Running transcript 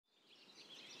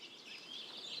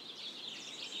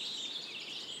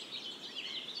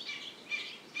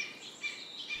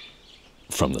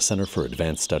From the Center for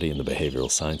Advanced Study in the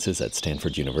Behavioral Sciences at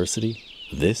Stanford University,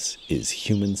 this is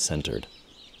Human-Centered.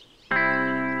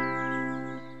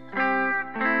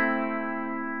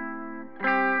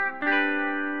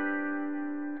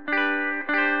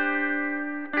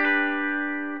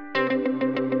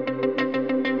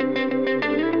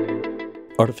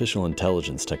 Artificial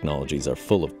intelligence technologies are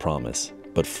full of promise,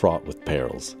 but fraught with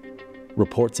perils.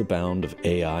 Reports abound of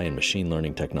AI and machine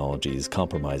learning technologies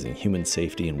compromising human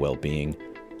safety and well-being,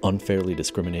 unfairly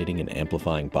discriminating and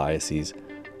amplifying biases,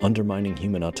 undermining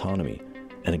human autonomy,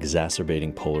 and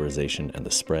exacerbating polarization and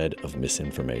the spread of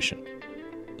misinformation.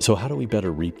 So how do we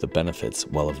better reap the benefits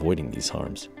while avoiding these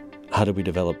harms? How do we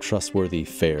develop trustworthy,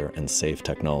 fair, and safe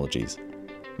technologies?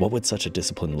 What would such a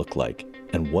discipline look like,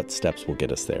 and what steps will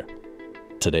get us there?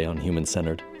 Today on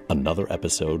Human-Centered, another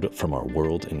episode from our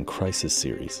World in Crisis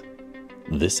series.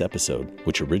 This episode,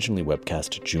 which originally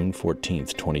webcast June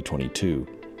 14th, 2022,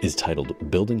 is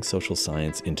titled Building Social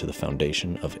Science into the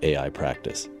Foundation of AI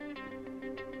Practice.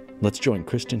 Let's join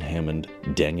Christian Hammond,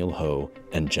 Daniel Ho,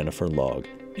 and Jennifer Log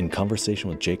in conversation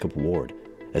with Jacob Ward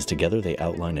as together they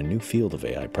outline a new field of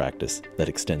AI practice that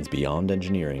extends beyond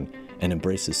engineering and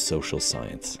embraces social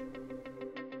science.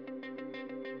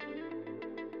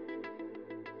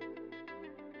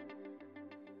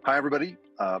 Hi, everybody.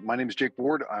 My name is Jake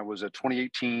Ward. I was a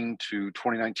 2018 to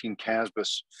 2019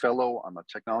 CASBS fellow. I'm a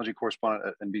technology correspondent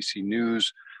at NBC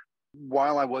News.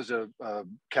 While I was a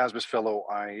CASBS fellow,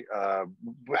 I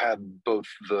had both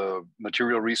the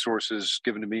material resources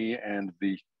given to me and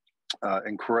the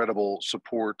incredible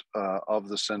support of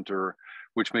the center,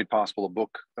 which made possible a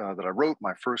book that I wrote,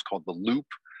 my first, called The Loop: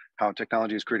 How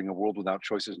Technology is Creating a World Without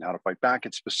Choices and How to Fight Back.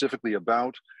 It's specifically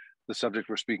about the subject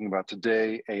we're speaking about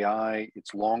today, AI,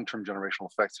 its long-term generational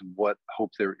effects, and what hope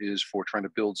there is for trying to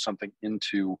build something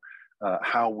into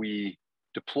how we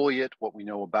deploy it, what we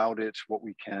know about it, what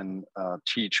we can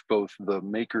teach both the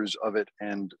makers of it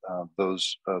and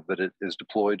those that it is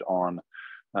deployed on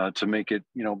to make it,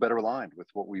 better aligned with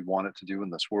what we want it to do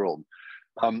in this world.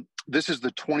 This is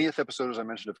the 20th episode, as I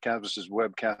mentioned, of CASBS's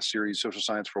webcast series, Social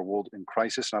Science for a World in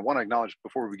Crisis. And I want to acknowledge,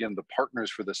 before we begin, the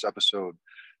partners for this episode.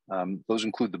 Those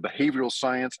include the Behavioral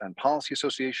Science and Policy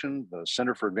Association, the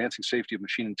Center for Advancing Safety of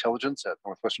Machine Intelligence at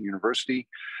Northwestern University,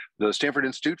 the Stanford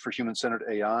Institute for Human-Centered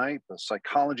AI, the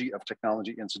Psychology of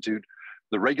Technology Institute,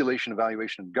 the Regulation,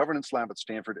 Evaluation, and Governance Lab at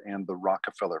Stanford, and the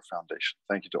Rockefeller Foundation.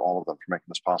 Thank you to all of them for making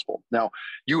this possible. Now,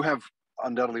 you have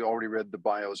undoubtedly already read the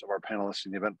bios of our panelists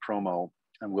in the event promo,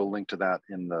 and we'll link to that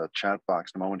in the chat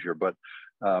box in a moment here. But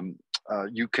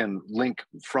you can link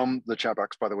from the chat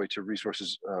box, by the way, to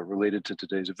resources related to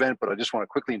today's event. But I just want to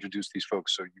quickly introduce these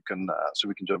folks so you can so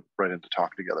we can jump right into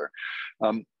talk together.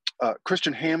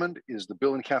 Christian Hammond is the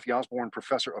Bill and Kathy Osborne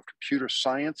Professor of Computer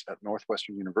Science at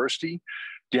Northwestern University.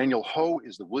 Daniel Ho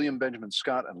is the William Benjamin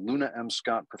Scott and Luna M.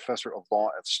 Scott Professor of Law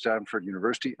at Stanford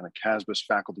University and a CASBS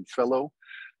Faculty Fellow.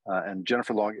 And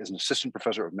Jennifer Log is an Assistant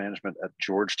Professor of Management at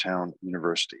Georgetown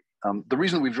University. The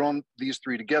reason we've drawn these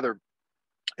three together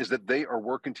is that they are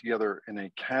working together in a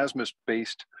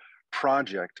CASBS-based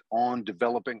project on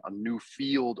developing a new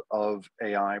field of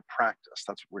AI practice.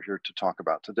 That's what we're here to talk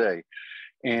about today.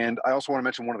 And I also want to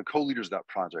mention one of the co-leaders of that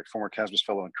project, former CASBS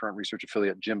fellow and current research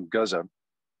affiliate, Jim Guzza.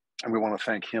 And we want to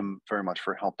thank him very much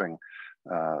for helping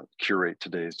curate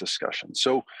today's discussion.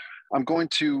 So I'm going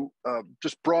to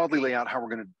just broadly lay out how we're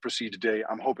going to proceed today.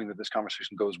 I'm hoping that this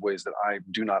conversation goes ways that I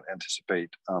do not anticipate,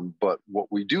 but what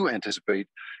we do anticipate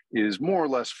is more or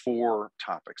less four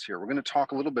topics here. We're going to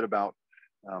talk a little bit about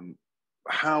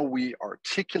how we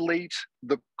articulate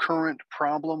the current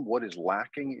problem, what is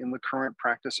lacking in the current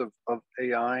practice of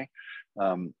AI,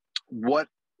 what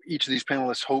each of these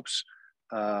panelists hopes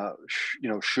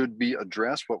should be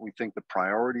addressed, what we think the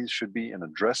priorities should be in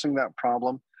addressing that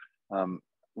problem,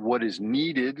 what is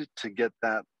needed to get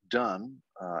that done,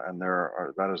 and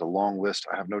that is a long list,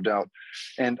 I have no doubt.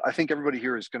 And I think everybody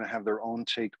here is going to have their own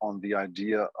take on the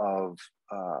idea of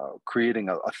creating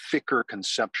a thicker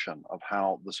conception of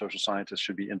how the social scientists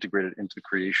should be integrated into the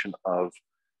creation of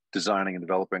designing and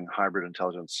developing hybrid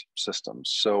intelligence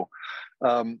systems. So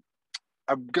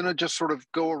I'm going to just sort of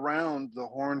go around the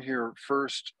horn here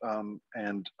first,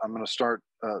 and I'm going to start,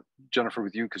 Jennifer,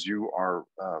 with you, because you are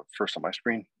first on my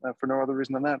screen for no other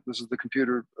reason than that. This is the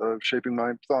computer shaping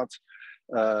my thoughts,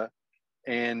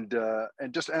 and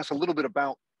just ask a little bit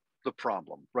about the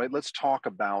problem, right? Let's talk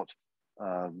about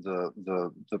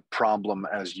the problem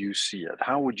as you see it.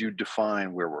 How would you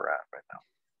define where we're at right now?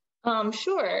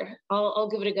 Sure, I'll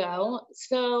give it a go.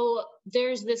 So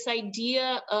there's this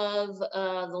idea of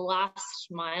the last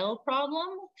mile problem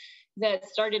that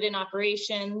started in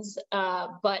operations,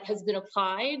 but has been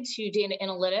applied to data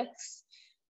analytics.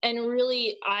 And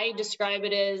really, I describe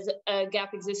it as a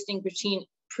gap existing between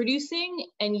producing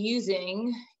and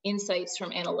using insights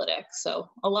from analytics. So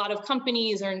a lot of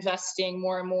companies are investing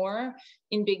more and more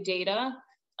in big data.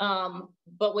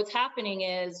 But what's happening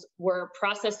is we're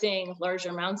processing larger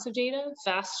amounts of data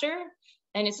faster,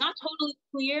 and it's not totally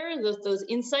clear that those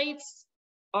insights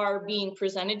are being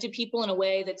presented to people in a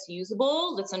way that's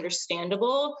usable, that's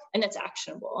understandable, and that's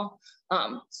actionable.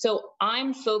 So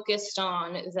I'm focused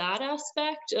on that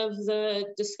aspect of the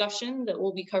discussion that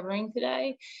we'll be covering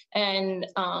today. And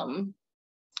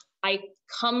I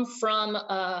come from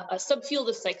a subfield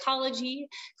of psychology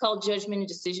called judgment and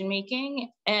decision making.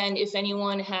 And if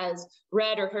anyone has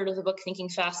read or heard of the book Thinking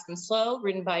Fast and Slow,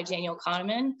 written by Daniel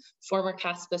Kahneman, former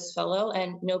CASBS fellow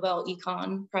and Nobel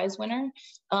Econ Prize winner,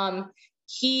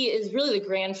 he is really the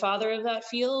grandfather of that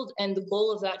field. And the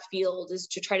goal of that field is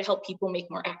to try to help people make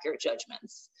more accurate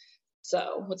judgments.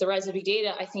 So with the rise of big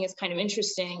data, I think it's kind of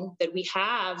interesting that we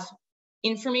have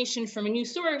information from a new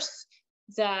source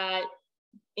that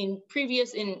in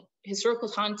historical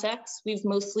contexts, we've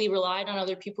mostly relied on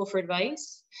other people for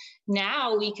advice.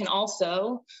 Now we can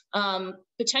also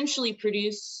potentially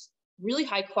produce really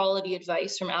high quality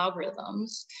advice from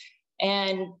algorithms.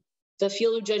 And the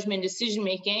field of judgment and decision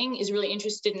making is really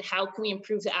interested in how can we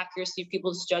improve the accuracy of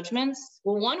people's judgments.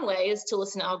 Well, one way is to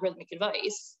listen to algorithmic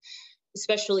advice,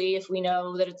 especially if we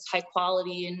know that it's high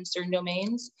quality in certain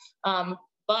domains.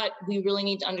 But we really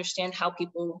need to understand how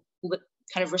people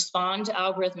kind of respond to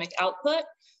algorithmic output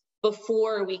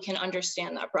before we can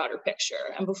understand that broader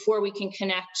picture and before we can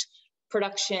connect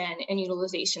production and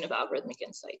utilization of algorithmic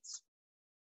insights.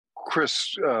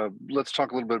 Chris, let's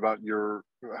talk a little bit about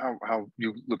how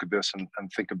you look at this and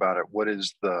think about it. What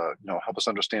is help us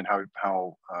understand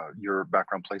how your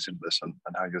background plays into this and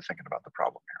how you're thinking about the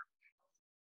problem here.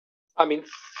 I mean,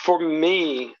 for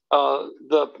me,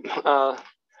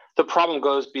 the problem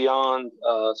goes beyond,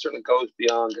 certainly goes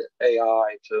beyond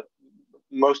AI to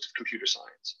most of computer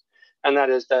science. And that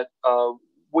is that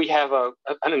we have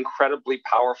an incredibly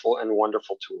powerful and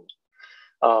wonderful tool,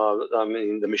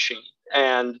 the machine.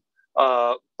 And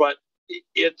but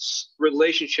its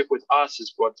relationship with us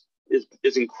is what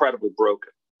is incredibly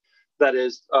broken. That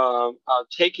is,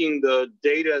 taking the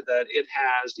data that it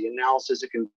has, the analysis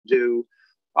it can do,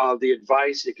 the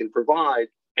advice it can provide,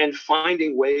 and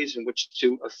finding ways in which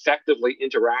to effectively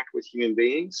interact with human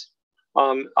beings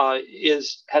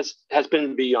has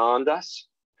been beyond us.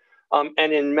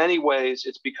 And in many ways,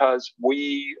 it's because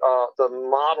the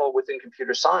model within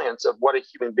computer science of what a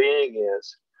human being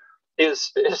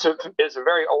is a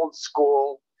very old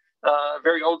school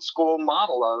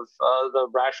model of the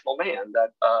rational man,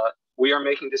 that we are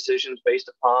making decisions based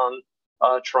upon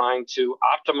trying to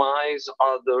optimize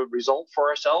the result for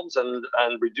ourselves and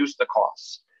reduce the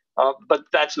costs. But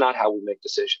that's not how we make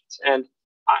decisions. And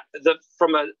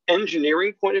from an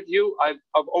engineering point of view,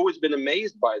 I've always been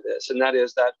amazed by this, and that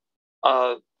is that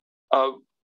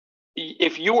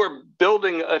if you were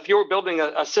building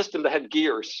a system that had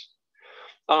gears,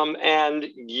 and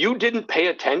you didn't pay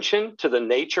attention to the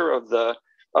nature of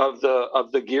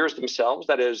the gears themselves,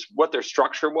 that is, what their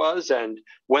structure was and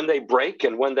when they break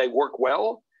and when they work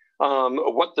well,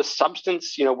 what their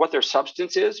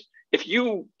substance is. If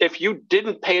you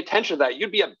didn't pay attention to that,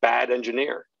 you'd be a bad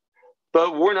engineer.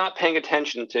 But we're not paying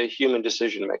attention to human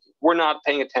decision making. We're not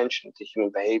paying attention to human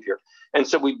behavior, and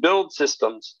so we build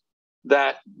systems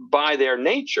that, by their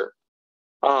nature,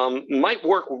 might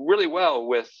work really well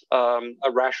with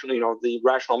the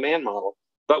rational man model,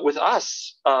 but with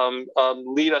us,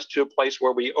 lead us to a place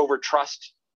where we'll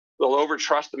overtrust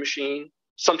the machine.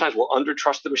 Sometimes we'll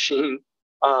undertrust the machine.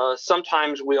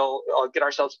 Sometimes we'll get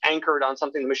ourselves anchored on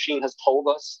something the machine has told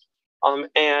us,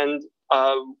 and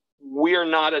we are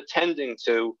not attending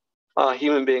to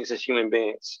human beings as human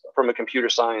beings from a computer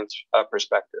science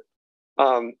perspective.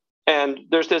 And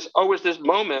there's always this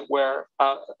moment where,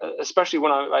 especially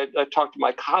when I talk to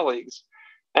my colleagues,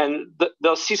 and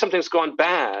they'll see something's gone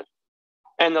bad,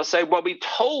 and they'll say, "Well, we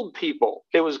told people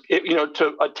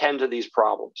to attend to these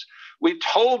problems. We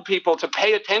told people to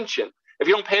pay attention. If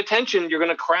you don't pay attention, you're going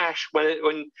to crash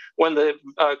when the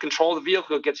control of the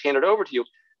vehicle gets handed over to you."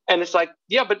 And it's like,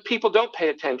 yeah, but people don't pay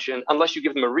attention unless you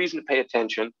give them a reason to pay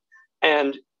attention,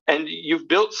 and you've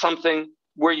built something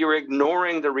where you're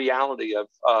ignoring the reality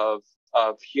of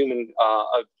human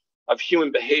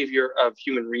behavior, of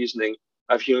human reasoning,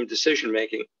 of human decision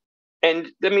making,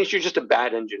 and that means you're just a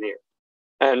bad engineer.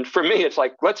 And for me, it's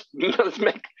like let's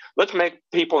make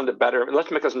people into better,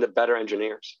 let's make us into better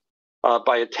engineers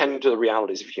by attending to the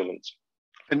realities of humans.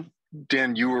 And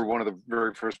Dan, you were one of the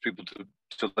very first people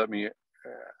to let me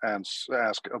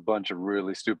ask a bunch of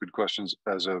really stupid questions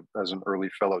as an early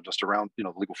fellow, just around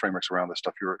legal frameworks around this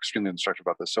stuff. You were extremely instructive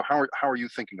about this. So how are you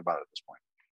thinking about it at this point?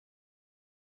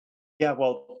 Yeah,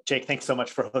 well, Jake, thanks so much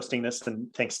for hosting this,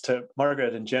 and thanks to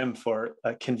Margaret and Jim for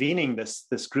convening this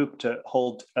group to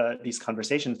hold these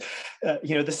conversations.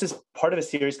 This is part of a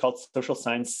series called Social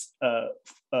Science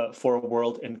for a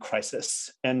World in Crisis.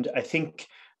 And I think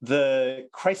the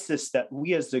crisis that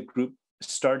we as a group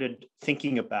started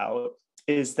thinking about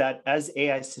is that as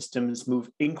AI systems move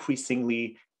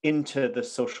increasingly into the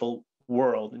social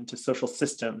world, into social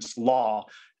systems, law,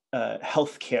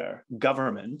 healthcare,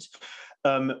 government,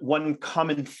 one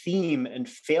common theme and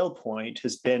fail point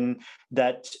has been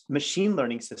that machine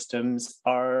learning systems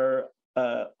are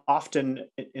often,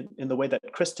 in the way that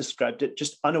Chris described it,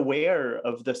 just unaware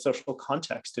of the social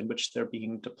context in which they're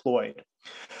being deployed.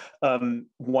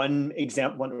 One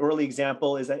early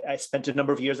example is I spent a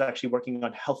number of years actually working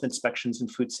on health inspections and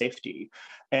food safety.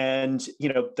 And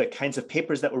the kinds of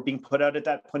papers that were being put out at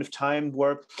that point of time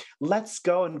were, let's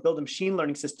go and build a machine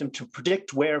learning system to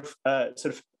predict where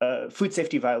food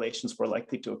safety violations were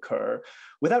likely to occur,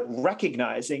 without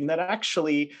recognizing that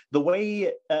actually the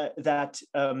way that,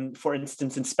 for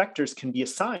instance, inspectors can be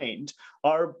assigned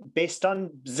are based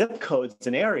on zip codes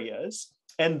and areas.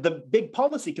 And the big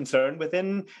policy concern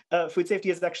within food safety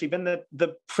has actually been that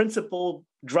the principal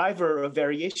driver of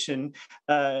variation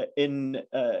in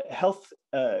health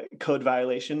code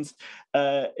violations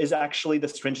is actually the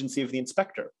stringency of the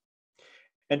inspector.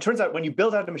 And it turns out when you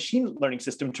build out a machine learning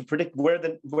system to predict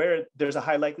where there's a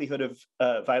high likelihood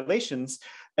of violations,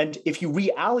 and if you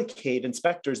reallocate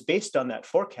inspectors based on that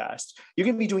forecast, you're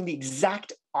going to be doing the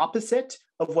exact opposite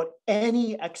of what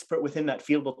any expert within that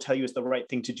field will tell you is the right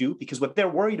thing to do, because what they're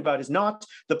worried about is not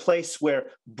the place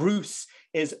where Bruce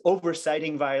is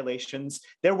oversighting violations.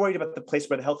 They're worried about the place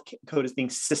where the health code is being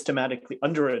systematically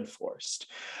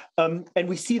under-enforced. And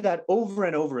we see that over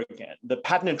and over again. The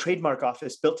Patent and Trademark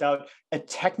Office built out a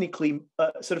technically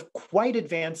quite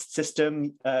advanced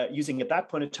system using at that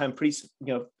point in time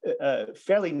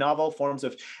fairly novel forms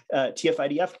of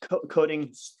TF-IDF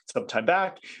coding some time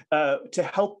back to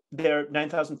help their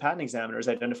 9,000 patent examiners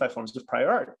identify forms of prior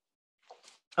art.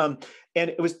 And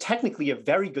it was technically a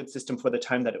very good system for the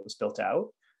time that it was built out.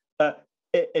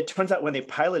 It turns out when they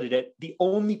piloted it, the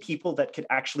only people that could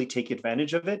actually take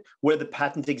advantage of it were the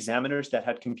patent examiners that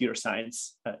had computer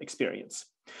science experience.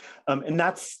 And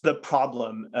that's the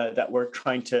problem that we're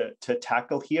trying to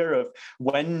tackle here of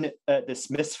when this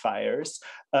misfires,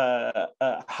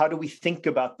 how do we think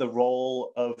about the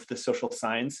role of the social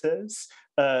sciences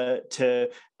to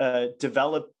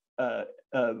develop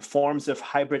forms of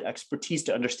hybrid expertise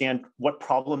to understand what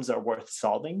problems are worth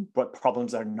solving, what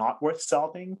problems are not worth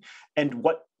solving, and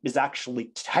what is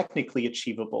actually technically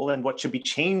achievable and what should be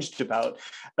changed about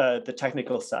the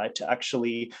technical side to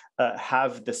actually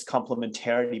have this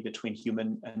complementarity between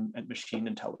human and machine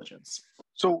intelligence.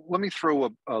 So let me throw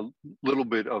a little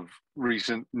bit of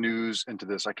recent news into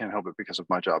this. I can't help it because of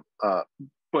my job.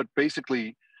 But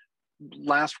basically,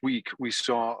 last week, we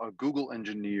saw a Google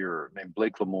engineer named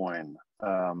Blake Lemoine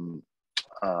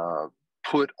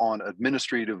put on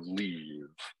administrative leave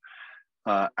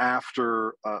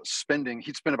after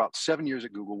he'd spent about 7 years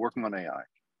at Google working on AI.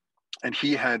 And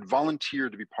he had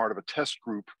volunteered to be part of a test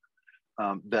group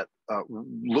that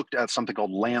looked at something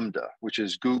called Lambda, which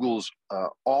is Google's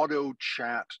auto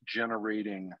chat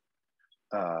generating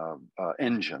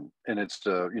engine. And it's,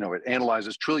 it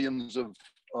analyzes trillions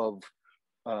of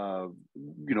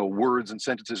words and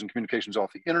sentences and communications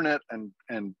off the internet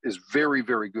and is very,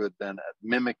 very good then at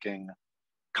mimicking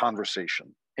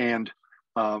conversation. And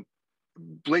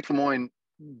Blake Lemoine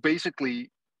basically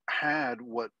had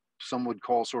what some would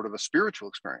call sort of a spiritual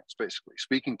experience, basically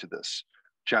speaking to this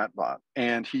chatbot.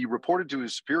 And he reported to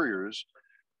his superiors,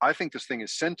 I think this thing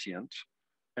is sentient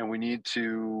and we need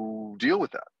to deal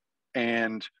with that.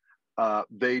 And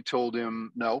they told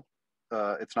him, no,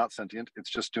 it's not sentient.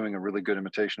 It's just doing a really good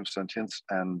imitation of sentience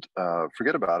and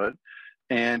forget about it.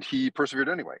 And he persevered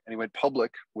anyway. And he went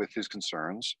public with his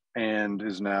concerns and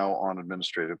is now on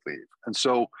administrative leave. And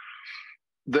so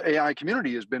the AI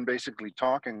community has been basically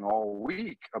talking all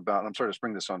week about, and I'm sorry to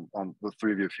spring this on the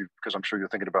three of you, because I'm sure you're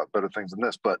thinking about better things than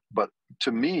this, but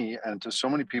to me and to so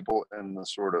many people in the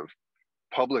sort of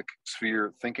public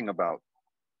sphere thinking about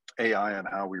AI and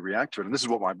how we react to it, and this is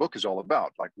what my book is all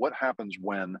about, like what happens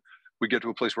when we get to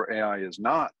a place where AI is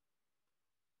not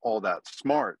all that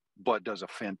smart, but does a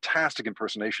fantastic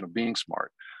impersonation of being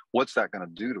smart. What's that going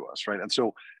to do to us, right? And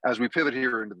so as we pivot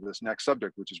here into this next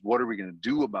subject, which is what are we going to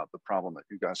do about the problem that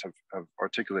you guys have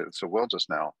articulated so well just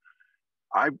now,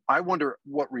 I wonder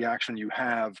what reaction you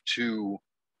have to,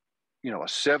 you know, a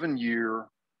 7-year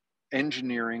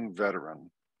engineering veteran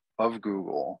of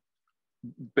Google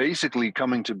basically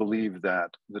coming to believe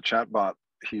that the chatbot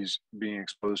he's being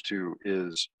exposed to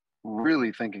is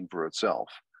really thinking for itself,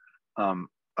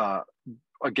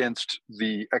 against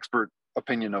the expert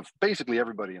opinion of basically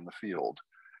everybody in the field,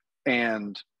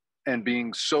 and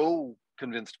being so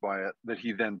convinced by it that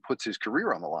he then puts his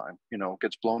career on the line, you know,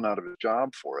 gets blown out of his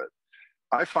job for it.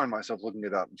 I find myself looking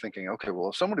at that and thinking, okay, well,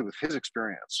 if somebody with his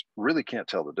experience really can't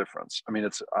tell the difference, I mean,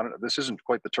 I don't know, this isn't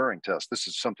quite the Turing test. This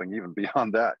is something even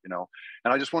beyond that, you know.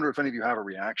 And I just wonder if any of you have a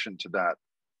reaction to that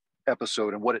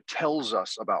episode and what it tells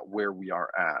us about where we are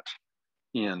at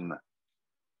in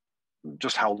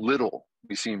just how little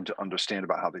we seem to understand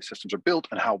about how these systems are built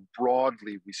and how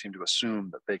broadly we seem to assume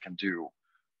that they can do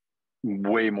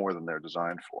way more than they're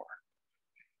designed for.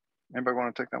 Anybody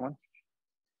want to take that one?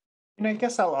 And I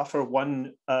guess I'll offer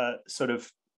one sort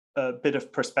of bit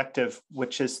of perspective,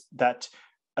 which is that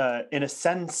in a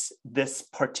sense, this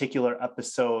particular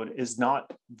episode is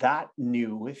not that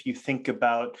new. If you think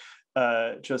about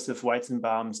Joseph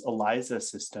Weizenbaum's ELIZA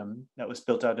system that was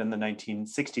built out in the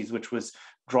 1960s, which was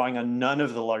drawing on none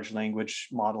of the large language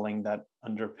modeling that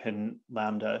underpin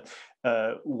Lambda.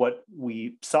 What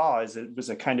we saw is it was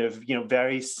a kind of, you know,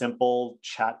 very simple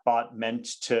chatbot meant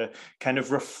to kind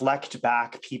of reflect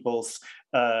back people's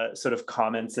sort of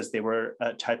comments as they were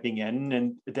typing in.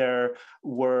 And there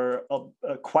were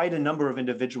quite a number of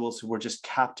individuals who were just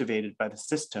captivated by the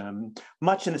system,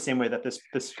 much in the same way that this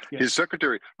his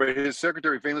secretary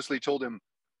famously told him,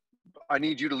 I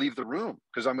need you to leave the room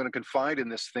because I'm going to confide in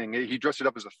this thing. He dressed it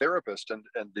up as a therapist, and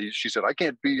she said, I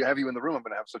can't have you in the room. I'm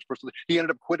going to have such personal. He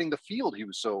ended up quitting the field. He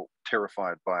was so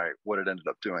terrified by what it ended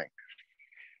up doing.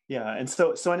 Yeah, and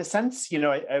so in a sense, you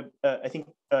know, I think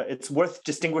it's worth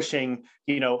distinguishing,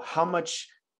 you know, how much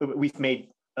we've made,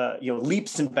 you know,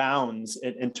 leaps and bounds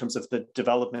in terms of the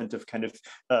development of kind of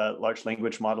large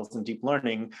language models and deep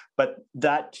learning, but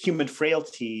that human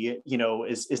frailty, you know,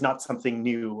 is not something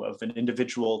new of an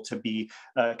individual to be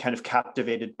kind of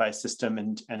captivated by a system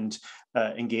and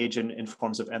engage in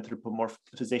forms of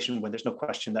anthropomorphization when there's no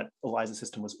question that ELIZA's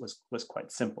system was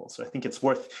quite simple. So I think it's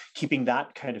worth keeping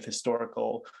that kind of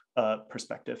historical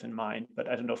perspective in mind. But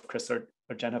I don't know if Chris or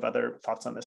Jen have other thoughts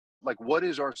on this. Like, what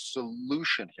is our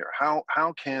solution here? How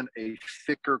can a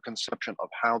thicker conception of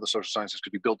how the social sciences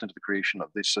could be built into the creation of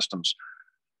these systems,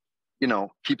 you know,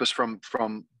 keep us from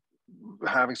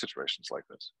having situations like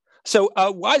this? So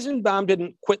Weizenbaum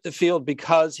didn't quit the field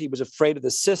because he was afraid of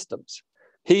the systems.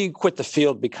 He quit the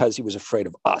field because he was afraid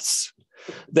of us,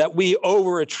 that we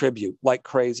over-attribute like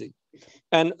crazy.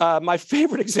 And my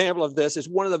favorite example of this is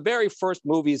one of the very first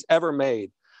movies ever made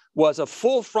was a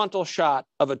full frontal shot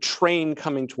of a train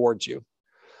coming towards you.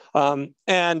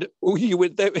 And you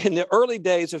would, in the early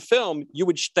days of film,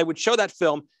 they would show that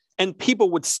film and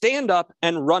people would stand up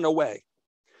and run away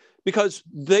because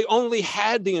they only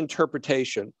had the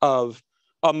interpretation of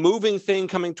a moving thing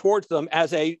coming towards them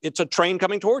as it's a train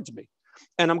coming towards me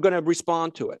and I'm going to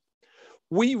respond to it.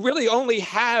 We really only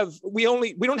have, we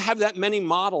don't have that many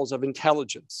models of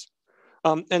intelligence.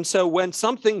 And so when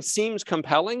something seems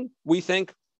compelling, we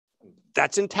think,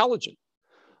 that's intelligent.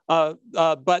 But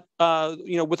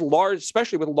you know,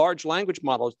 especially with large language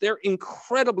models, they're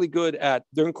incredibly good at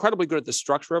the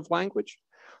structure of language.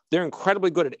 They're incredibly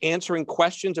good at answering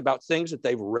questions about things that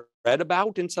they've read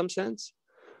about in some sense,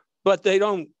 but they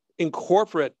don't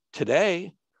incorporate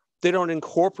today. They don't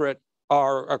incorporate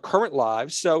our current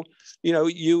lives. So, you know,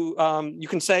 you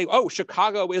can say, oh,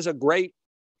 Chicago is a great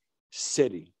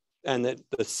city, and that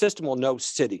the system will know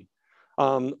city.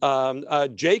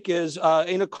 Jake is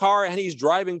in a car and he's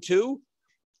driving too.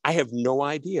 I have no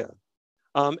idea.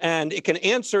 And it can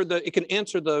answer the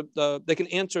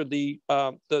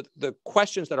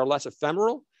questions that are less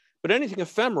ephemeral, but anything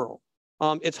ephemeral,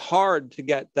 it's hard to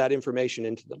get that information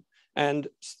into them. And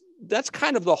that's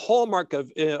kind of the hallmark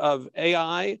of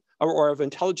AI or of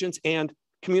intelligence and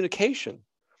communication.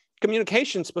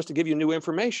 Communication is supposed to give you new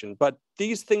information, but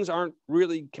these things aren't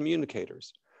really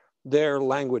communicators. They're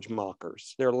language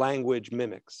mockers. They're language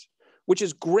mimics, which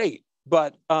is great,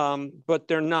 but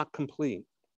they're not complete.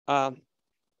 There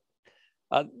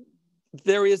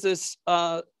is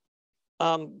a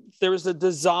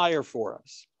desire for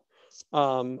us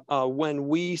when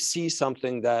we see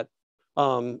something that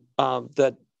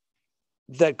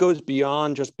goes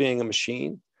beyond just being a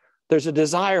machine. There's a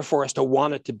desire for us to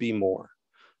want it to be more.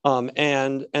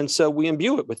 And so we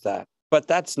imbue it with that. But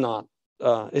that's not,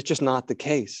 it's just not the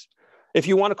case. If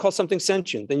you want to call something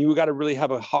sentient, then you got to really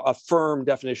have a firm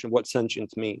definition of what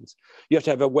sentience means. You have to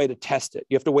have a way to test it.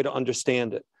 You have to way to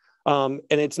understand it. And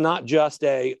it's not just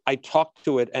I talked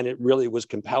to it and it really was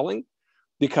compelling,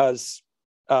 because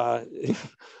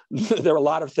there are a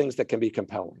lot of things that can be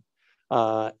compelling.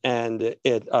 And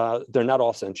they're not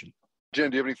all sentient. Jen,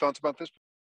 do you have any thoughts about this?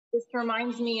 This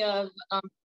reminds me of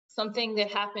something that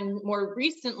happened more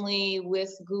recently with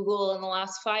Google in the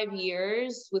last 5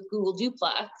 years with Google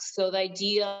Duplex. So the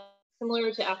idea,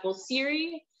 similar to Apple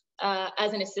Siri,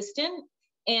 as an assistant.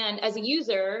 And as a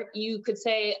user, you could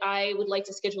say, I would like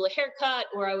to schedule a haircut,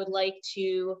 or I would like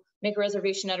to make a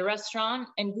reservation at a restaurant.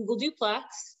 And Google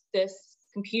Duplex, this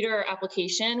computer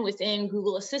application within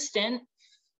Google Assistant,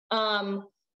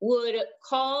 would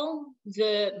call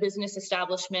the business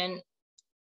establishment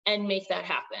and make that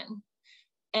happen.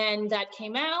 And that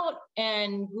came out,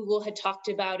 and Google had talked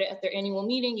about it at their annual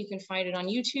meeting. You can find it on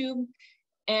YouTube.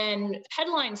 And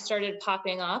headlines started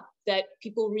popping up that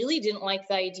people really didn't like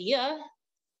the idea,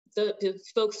 the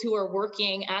folks who are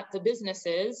working at the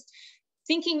businesses,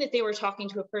 thinking that they were talking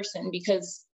to a person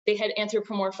because they had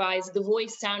anthropomorphized. The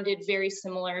voice sounded very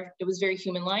similar. It was very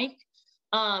human-like.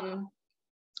 And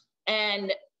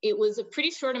it was a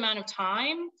pretty short amount of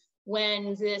time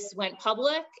when this went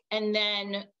public, and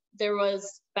then there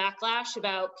was backlash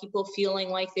about people feeling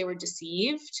like they were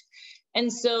deceived.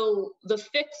 And so the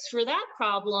fix for that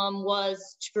problem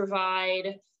was to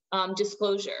provide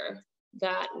disclosure,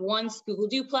 that once Google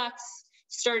Duplex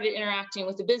started interacting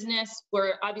with the business,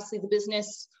 where obviously the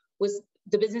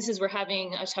businesses were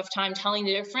having a tough time telling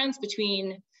the difference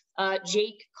between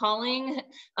Jake calling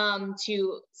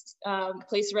to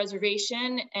place a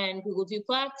reservation and Google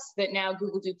Duplex, that now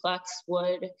Google Duplex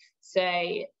would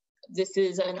say, this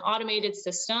is an automated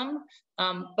system.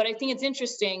 But I think it's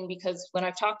interesting because when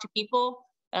I've talked to people,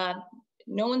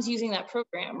 no one's using that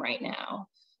program right now.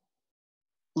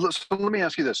 So let me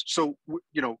ask you this. So,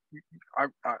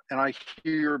 I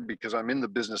hear, because I'm in the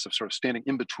business of sort of standing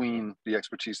in between the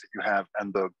expertise that you have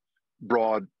and the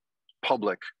broad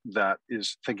public that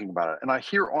is thinking about it. And I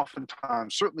hear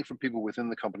oftentimes, certainly from people within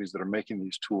the companies that are making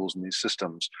these tools and these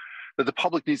systems, that the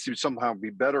public needs to somehow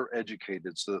be better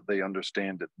educated so that they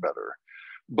understand it better.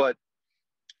 But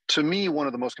to me, one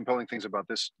of the most compelling things about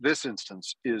this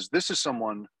instance is this is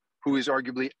someone who is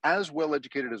arguably as well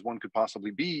educated as one could possibly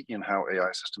be in how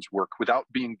AI systems work without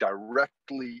being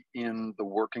directly in the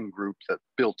working group that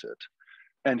built it.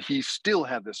 And he still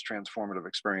had this transformative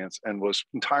experience and was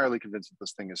entirely convinced that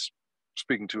this thing is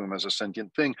speaking to him as a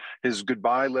sentient thing. His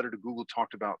goodbye letter to Google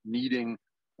talked about needing,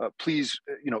 please,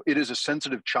 it is a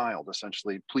sensitive child,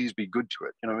 essentially, please be good to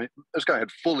it. This guy had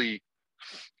fully,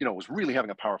 was really having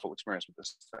a powerful experience with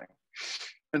this thing.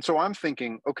 And so I'm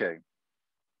thinking, okay,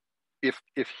 if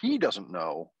he doesn't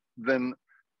know, then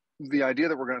the idea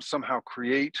that we're going to somehow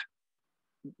create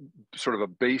sort of a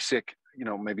basic,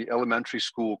 maybe elementary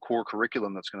school core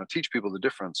curriculum that's going to teach people the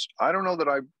difference, I don't know that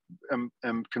I am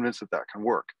convinced that that can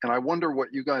work. And I wonder what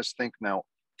you guys think now,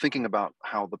 thinking about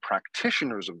how the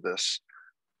practitioners of this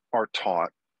are taught.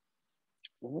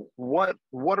 What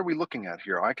are we looking at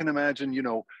here? I can imagine,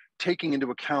 taking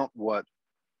into account what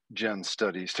Jen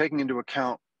studies, taking into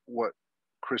account what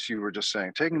Chris, you were just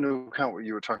saying, taking into account what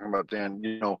you were talking about, Dan,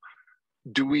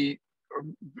 do we,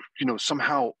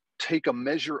 somehow take a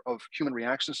measure of human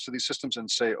reactions to these systems and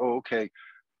say, oh, okay,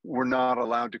 we're not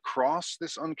allowed to cross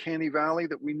this uncanny valley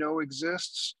that we know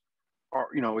exists? Or,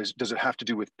 does it have to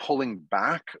do with pulling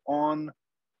back on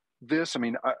this? I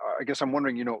mean, I guess I'm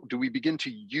wondering, do we begin to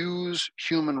use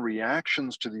human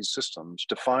reactions to these systems,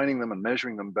 defining them and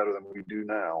measuring them better than we do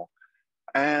now,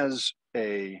 as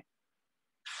a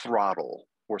throttle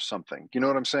or something? You know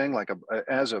what I'm saying? Like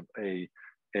as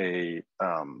a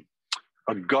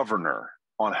governor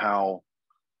on how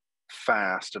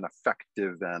fast and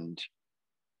effective and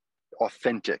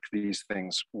authentic these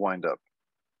things wind up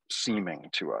seeming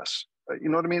to us. You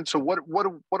know what I mean? So what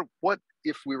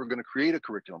if we were going to create a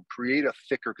curriculum, create a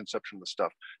thicker conception of the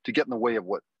stuff to get in the way of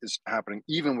what is happening,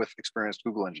 even with experienced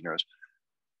Google engineers?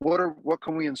 What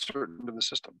can we insert into the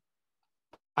system?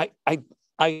 I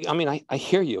mean, I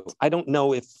hear you. I don't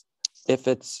know if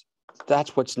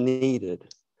that's what's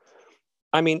needed.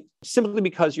 I mean, simply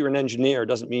because you're an engineer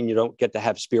doesn't mean you don't get to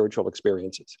have spiritual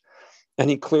experiences. And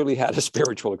he clearly had a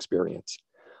spiritual experience.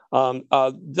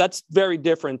 That's very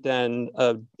different than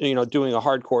doing a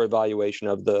hardcore evaluation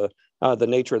of the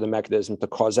nature of the mechanism, the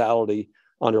causality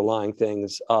underlying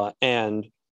things, and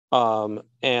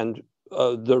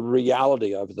the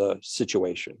reality of the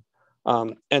situation.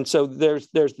 And so there's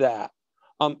that.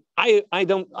 I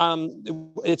don't.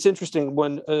 It's interesting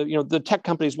when the tech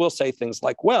companies will say things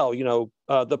like, "Well,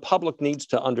 the public needs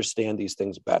to understand these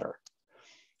things better,"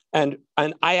 and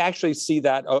I actually see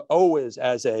that always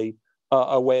as a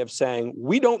way of saying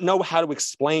we don't know how to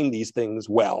explain these things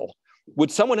well.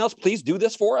 Would someone else please do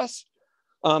this for us?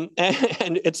 And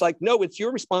it's like, no, it's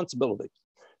your responsibility.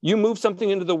 You move something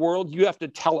into the world, you have to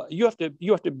tell. You have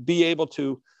to be able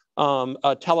to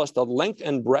tell us the length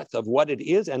and breadth of what it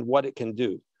is and what it can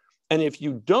do. And if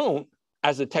you don't,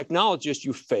 as a technologist,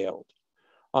 you failed.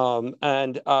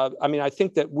 I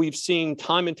think that we've seen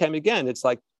time and time again, it's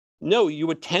like, no,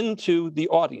 you attend to the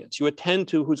audience. You attend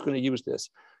to who's going to use this.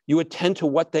 You attend to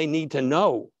what they need to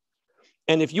know.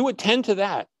 And if you attend to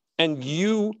that and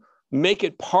you make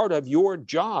it part of your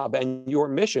job and your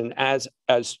mission as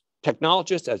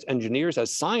technologists, as engineers,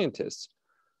 as scientists,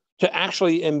 to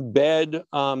actually embed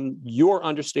your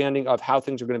understanding of how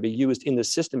things are going to be used in the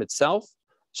system itself,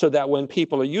 so that when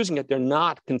people are using it, they're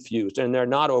not confused and they're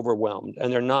not overwhelmed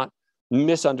and they're not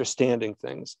misunderstanding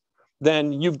things,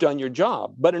 then you've done your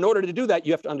job. But in order to do that,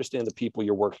 you have to understand the people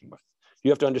you're working with.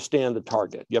 You have to understand the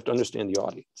target. You have to understand the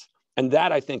audience. And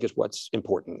that, I think, is what's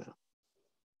important now.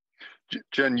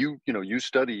 Jen, you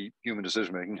study human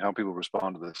decision-making, how people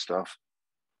respond to this stuff.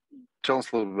 Tell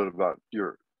us a little bit about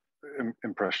your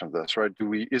impression of this, right?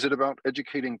 Is it about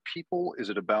educating people? Is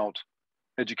it about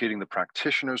educating the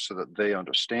practitioners so that they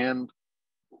understand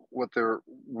what they're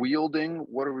wielding?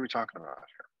 What are we talking about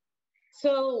here?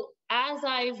 So as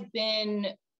I've been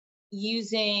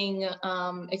using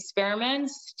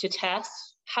experiments to test,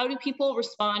 how do people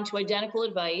respond to identical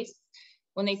advice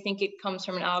when they think it comes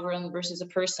from an algorithm versus a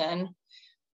person?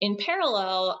 In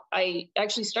parallel, I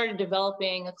actually started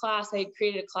developing a class. I had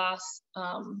created a class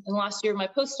in last year of my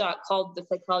postdoc called The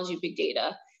Psychology of Big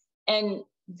Data. And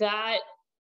that,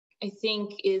 I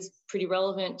think, is pretty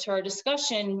relevant to our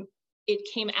discussion. It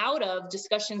came out of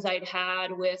discussions I'd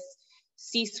had with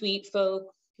C-suite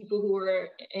folk, people who were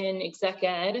in exec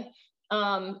ed,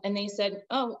 and they said,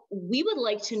 oh, we would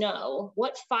like to know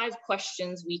what 5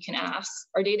 questions we can ask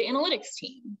our data analytics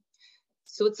team.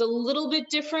 So it's a little bit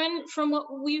different from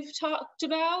what we've talked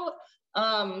about.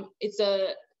 It's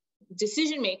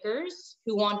decision makers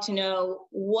who want to know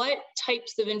what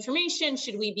types of information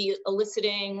should we be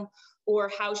eliciting,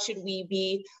 or how should we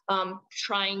be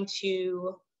trying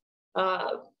to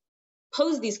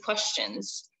pose these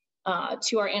questions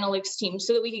to our analytics team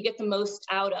so that we could get the most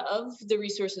out of the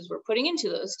resources we're putting into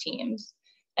those teams.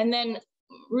 And then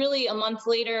really a month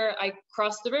later, I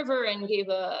crossed the river and gave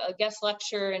a guest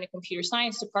lecture in a computer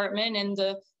science department, and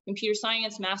the computer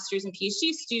science master's and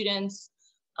PhD students,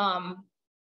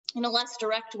 in a less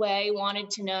direct way, wanted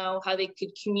to know how they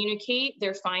could communicate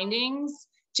their findings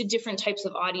to different types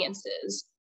of audiences.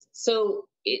 So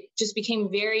it just became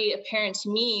very apparent to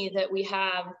me that we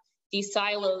have these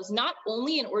silos, not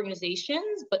only in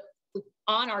organizations, but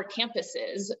on our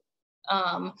campuses,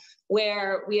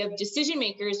 where we have decision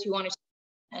makers who want to,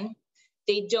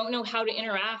 they don't know how to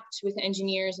interact with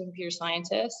engineers and computer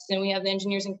scientists. And we have the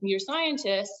engineers and computer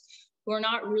scientists who are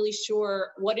not really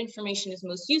sure what information is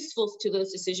most useful to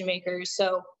those decision makers.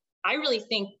 So I really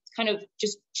think kind of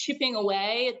just chipping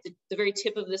away at the very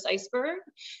tip of this iceberg.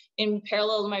 In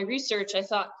parallel to my research, I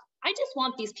thought, I just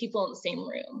want these people in the same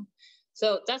room.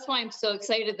 So that's why I'm so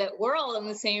excited that we're all in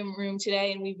the same room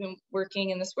today, and we've been working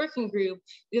in this working group,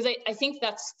 because I think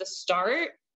that's the start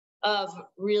of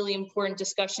really important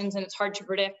discussions, and it's hard to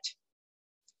predict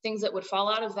things that would fall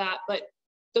out of that. But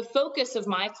the focus of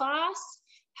my class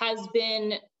has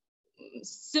been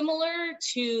similar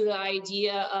to the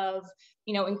idea of,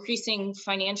 increasing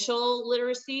financial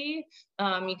literacy.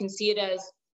 You can see it as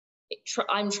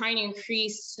I'm trying to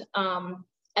increase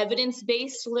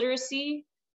evidence-based literacy.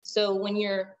 So when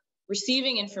you're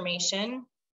receiving information,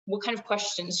 what kind of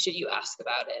questions should you ask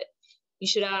about it? You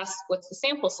should ask, what's the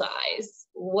sample size?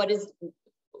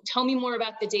 Tell me more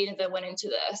about the data that went into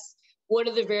this. What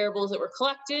are the variables that were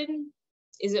collected?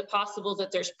 Is it possible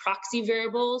that there's proxy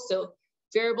variables? So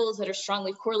variables that are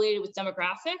strongly correlated with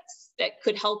demographics that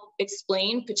could help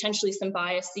explain potentially some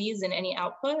biases in any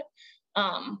output.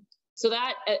 So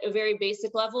that at a very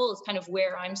basic level is kind of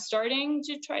where I'm starting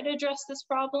to try to address this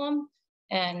problem.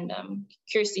 And I'm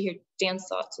curious to hear Dan's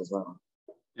thoughts as well.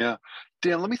 Yeah,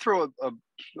 Dan, let me throw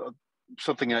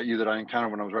something at you that I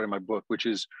encountered when I was writing my book, which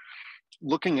is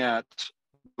looking at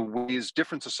the ways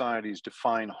different societies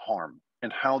define harm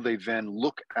and how they then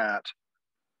look at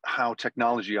how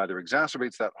technology either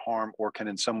exacerbates that harm or can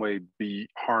in some way be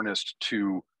harnessed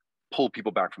to pull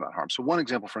people back from that harm. So one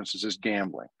example, for instance, is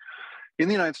gambling. In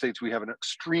the United States, we have an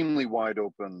extremely wide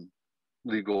open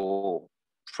legal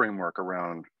framework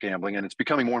around gambling, and it's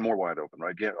becoming more and more wide open,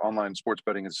 right? Online sports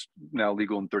betting is now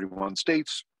legal in 31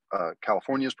 states.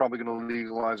 California is probably going to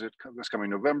legalize it this coming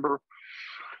November.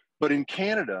 But in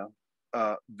Canada,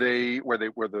 where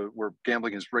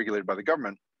gambling is regulated by the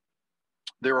government,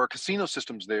 there are casino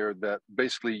systems there that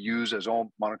basically use, as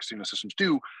all modern casino systems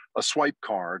do, a swipe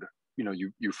card.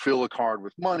 You fill a card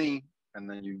with money, and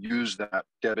then you use that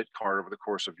debit card over the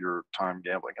course of your time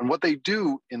gambling. And what they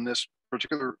do in this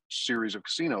particular series of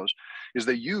casinos is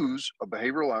they use a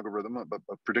behavioral algorithm, a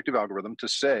predictive algorithm, to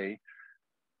say,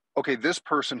 okay, this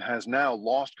person has now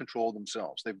lost control of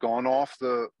themselves. They've gone off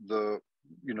the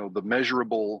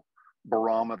measurable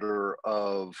barometer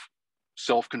of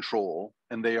self-control,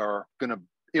 and they are going to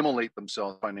immolate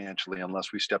themselves financially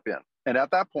unless we step in. And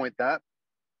at that point, that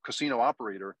casino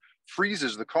operator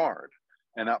freezes the card,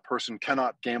 and that person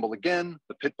cannot gamble again.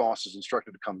 The pit boss is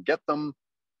instructed to come get them,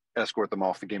 escort them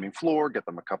off the gaming floor, get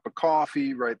them a cup of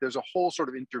coffee, right? There's a whole sort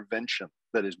of intervention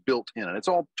that is built in, and it's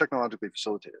all technologically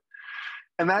facilitated.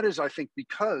 And that is, I think,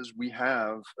 because we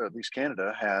have, at least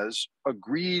Canada has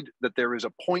agreed that there is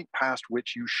a point past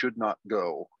which you should not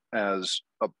go as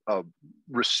a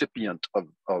recipient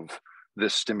of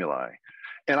this stimuli.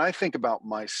 And I think about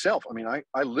myself. I mean,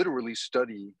 I literally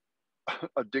study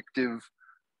addictive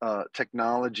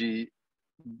technology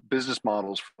business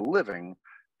models for a living,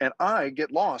 and I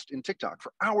get lost in TikTok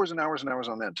for hours and hours and hours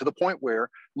on end, to the point where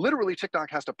literally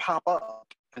TikTok has to pop up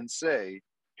and say,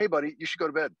 hey, buddy, you should go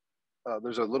to bed.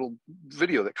 There's a little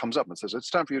video that comes up and says,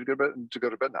 it's time for you to go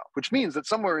to bed now, which means that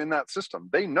somewhere in that system,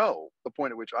 they know the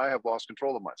point at which I have lost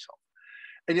control of myself.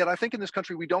 And yet I think in this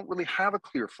country, we don't really have a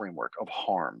clear framework of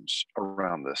harms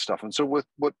around this stuff. And so with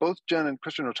what both Jen and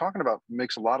Christian are talking about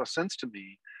makes a lot of sense to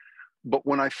me. But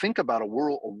when I think about a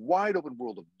wide open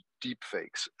world of deep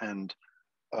fakes, and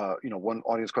one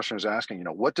audience question is asking,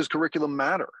 what does curriculum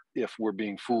matter if we're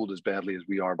being fooled as badly as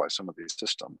we are by some of these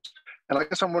systems? And I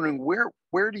guess I'm wondering,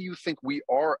 where do you think we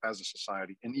are as a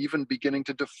society in even beginning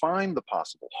to define the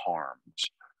possible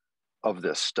harms of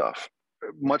this stuff,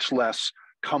 much less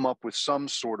come up with some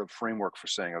sort of framework for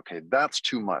saying, okay, that's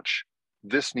too much.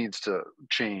 This needs to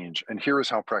change. And here is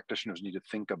how practitioners need to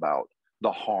think about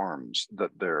the harms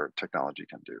that their technology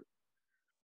can do.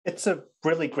 It's a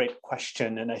really great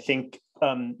question. And I think,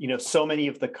 so many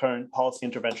of the current policy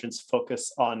interventions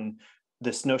focus on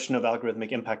this notion of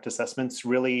algorithmic impact assessments,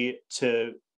 really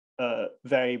to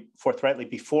very forthrightly,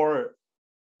 before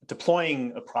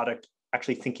deploying a product,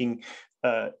 actually thinking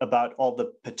about all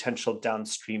the potential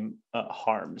downstream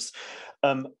harms.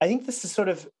 I think this is sort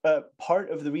of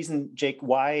part of the reason, Jake,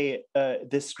 why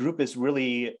this group is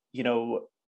really,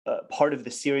 part of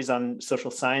the series on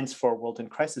social science for a world in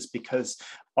crisis, because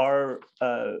our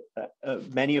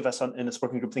many of us in this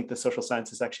working group think the social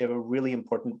sciences actually have a really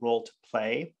important role to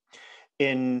play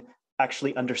in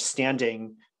actually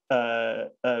understanding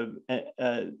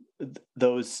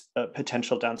those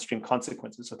potential downstream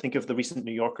consequences. So think of the recent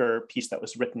New Yorker piece that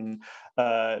was written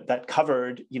that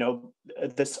covered,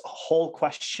 this whole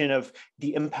question of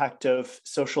the impact of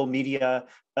social media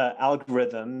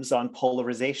algorithms on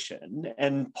polarization.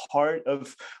 And part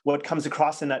of what comes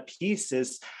across in that piece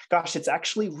is, gosh, it's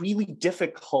actually really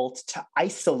difficult to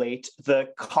isolate the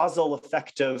causal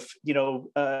effect of,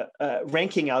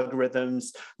 ranking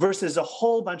algorithms versus a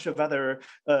whole bunch of other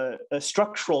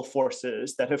structural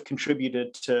forces that have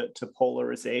contributed to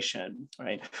polarization,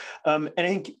 right? And I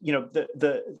think,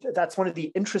 that's one of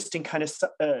the interesting kind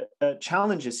of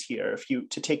challenges here.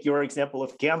 To take your example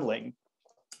of gambling,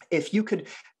 if you could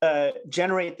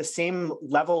generate the same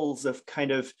levels of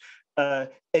kind of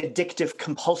addictive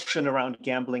compulsion around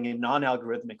gambling in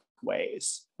non-algorithmic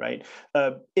ways, right?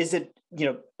 Is it,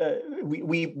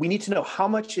 we need to know how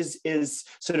much is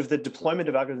sort of the deployment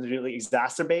of algorithms really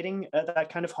exacerbating that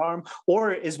kind of harm,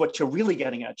 or is what you're really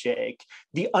getting at, Jake,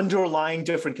 the underlying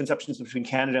different conceptions between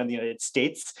Canada and the United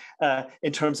States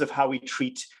in terms of how we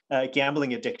treat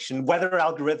gambling addiction, whether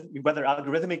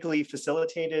algorithmically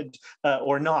facilitated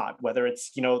or not, whether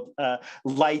it's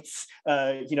lights,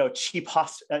 cheap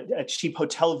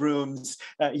hotel rooms,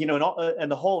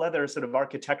 and the whole other sort of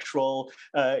architectural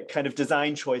kind of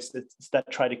design choices that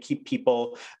try to keep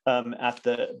people at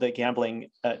the gambling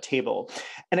table.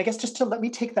 And I guess just to let me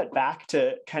take that back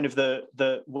to kind of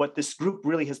the what this group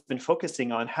really has been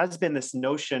focusing on has been this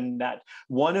notion that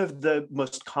one of the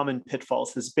most common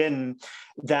pitfalls has been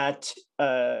that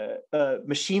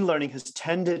machine learning has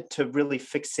tended to really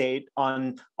fixate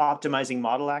on optimizing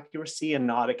model accuracy and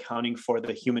not accounting for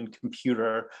the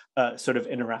human-computer sort of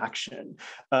interaction.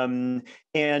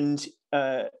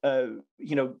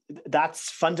 That's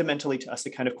fundamentally to us a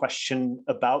kind of question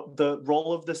about the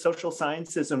role of the social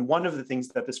sciences. And one of the things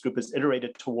that this group has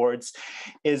iterated towards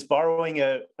is borrowing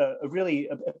a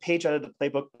page out of the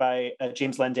playbook by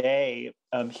James Landay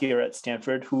here at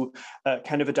Stanford, who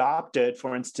kind of adopted,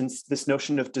 for instance, this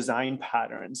notion of design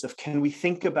patterns, of can we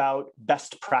think about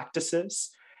best practices,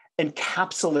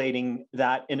 encapsulating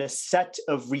that in a set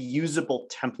of reusable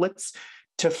templates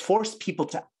to force people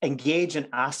to engage and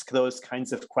ask those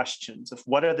kinds of questions of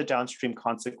what are the downstream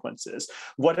consequences?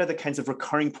 What are the kinds of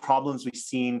recurring problems we've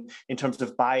seen in terms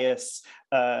of bias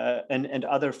and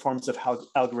other forms of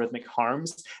algorithmic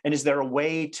harms? And is there a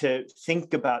way to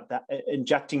think about that,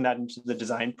 injecting that into the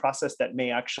design process that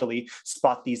may actually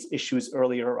spot these issues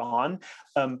earlier on?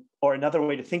 Or another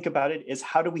way to think about it is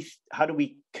how do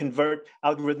we convert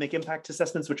algorithmic impact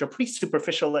assessments, which are pretty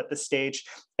superficial at this stage,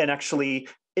 and actually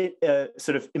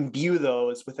sort of imbue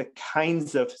those with the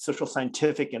kinds of social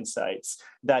scientific insights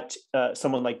that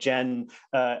someone like Jen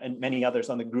and many others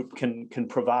on the group can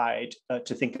provide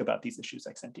to think about these issues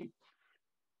ex ante.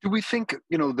 Do we think,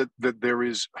 that there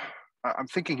is, I'm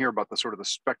thinking here about the sort of the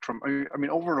spectrum. I mean,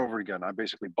 over and over again, I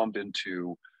basically bumped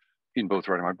into, in both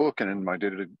writing my book and in my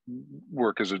day-to-day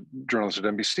work as a journalist at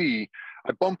NBC,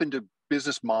 I bump into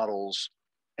business models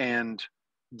and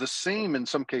the same, in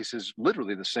some cases,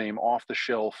 literally the same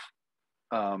off-the-shelf,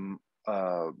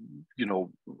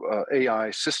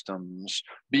 AI systems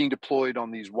being deployed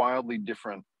on these wildly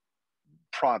different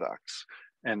products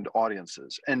and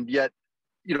audiences. And yet,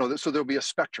 so there'll be a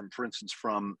spectrum, for instance,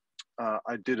 from,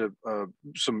 I did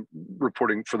some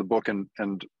reporting for the book and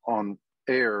on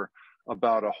air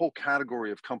about a whole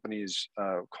category of companies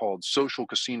called social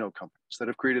casino companies that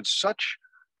have created such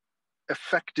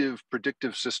effective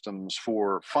predictive systems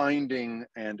for finding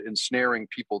and ensnaring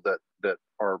people that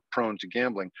are prone to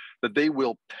gambling, that they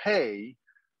will pay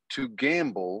to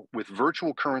gamble with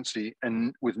virtual currency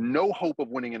and with no hope of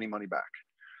winning any money back.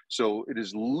 So it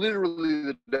is literally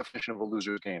the definition of a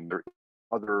loser's game. There is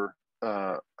other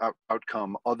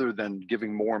outcome other than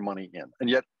giving more money in. And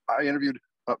yet I interviewed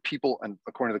people, and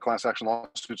according to the class action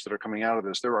lawsuits that are coming out of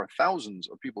this, there are thousands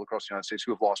of people across the United States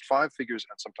who have lost 5 figures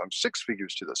and sometimes 6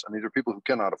 figures to this. And these are people who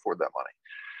cannot afford that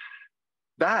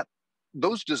money.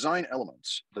 Those design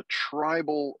elements, the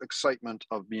tribal excitement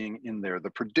of being in there, the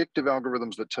predictive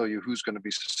algorithms that tell you who's going to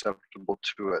be susceptible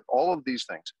to it, all of these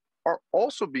things are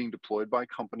also being deployed by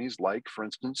companies like, for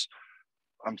instance,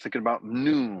 I'm thinking about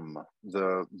Noom,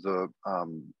 the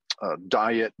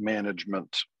diet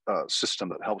management system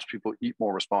that helps people eat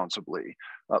more responsibly.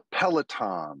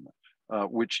 Peloton,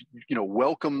 which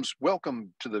welcome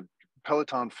to the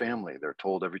Peloton family, they're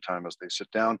told every time as they sit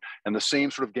down, and the same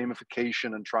sort of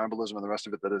gamification and tribalism and the rest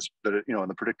of it and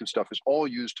the predictive stuff is all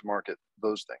used to market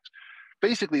those things.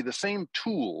 Basically, the same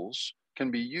tools can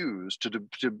be used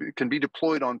can be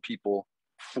deployed on people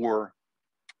for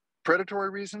predatory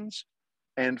reasons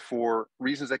and for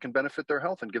reasons that can benefit their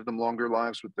health and give them longer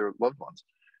lives with their loved ones.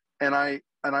 And I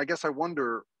guess I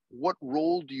wonder, what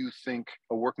role do you think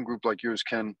a working group like yours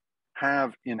can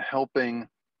have in helping?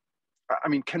 I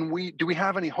mean, do we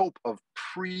have any hope of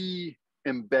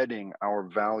pre-embedding our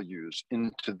values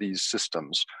into these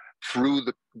systems through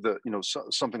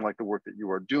something like the work that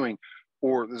you are doing?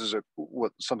 Or this is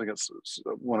something that's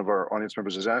one of our audience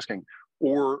members is asking,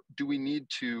 or do we need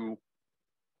to,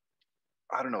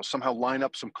 I don't know, somehow line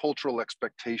up some cultural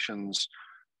expectations?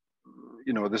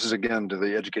 This is again to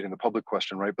the educating the public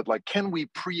question, right? But like, can we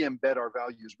pre-embed our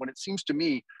values when it seems to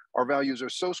me our values are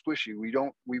so squishy?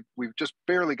 We've just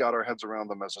barely got our heads around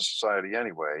them as a society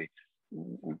anyway.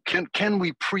 Can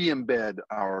we pre-embed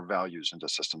our values into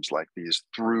systems like these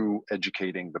through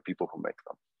educating the people who make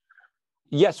them?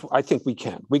 Yes, I think we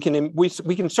can. We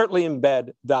can certainly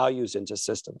embed values into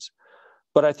systems.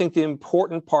 But I think the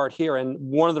important part here, and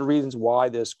one of the reasons why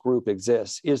this group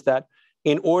exists, is that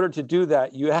in order to do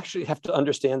that, you actually have to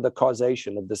understand the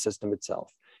causation of the system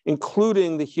itself,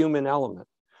 including the human element.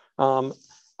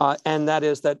 And that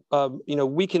is that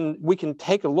we can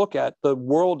take a look at the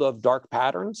world of dark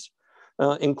patterns,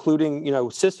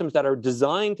 including systems that are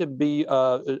designed to be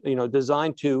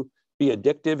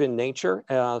addictive in nature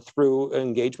through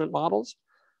engagement models,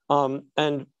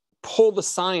 and pull the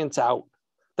science out.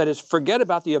 That is, forget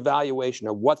about the evaluation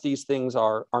of what these things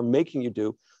are making you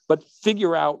do, but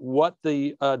figure out what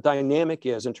the dynamic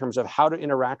is in terms of how to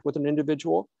interact with an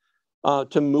individual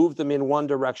to move them in one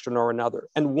direction or another.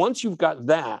 And once you've got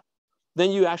that,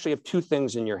 then you actually have 2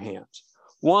 things in your hands.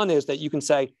 One is that you can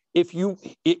say, if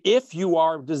you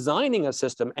are designing a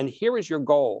system and here is your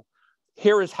goal,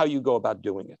 here is how you go about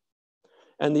doing it.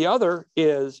 And the other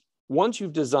is, once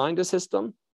you've designed a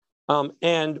system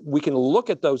and we can look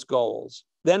at those goals,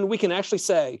 then we can actually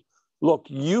say, look,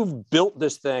 you've built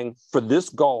this thing for this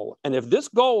goal. And if this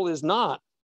goal is not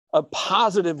a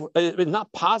positive, is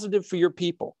not positive for your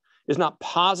people, is not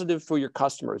positive for your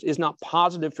customers, is not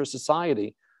positive for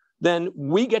society, then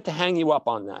we get to hang you up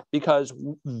on that, because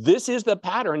this is the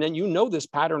pattern and you know this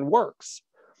pattern works.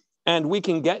 And we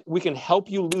can help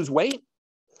you lose weight,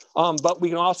 but we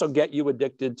can also get you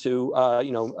addicted to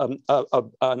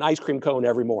an ice cream cone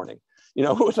every morning.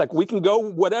 It's like we can go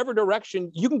whatever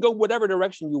direction, you can go whatever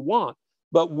direction you want,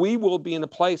 but we will be in a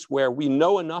place where we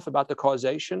know enough about the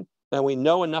causation and we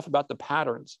know enough about the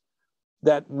patterns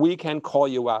that we can call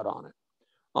you out on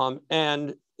it.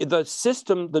 And the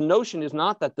system, the notion is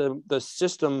not that the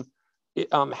system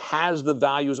has the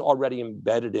values already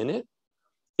embedded in it.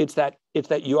 It's that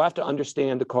you have to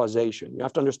understand the causation. You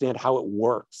have to understand how it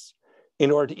works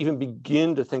in order to even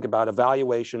begin to think about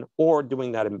evaluation or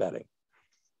doing that embedding.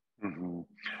 Mm-hmm.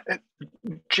 And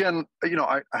Jen,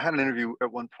 I had an interview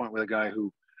at one point with a guy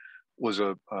who was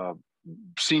a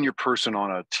senior person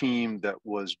on a team that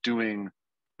was doing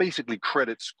basically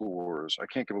credit scores. I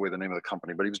can't give away the name of the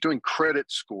company, but he was doing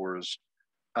credit scores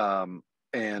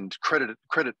and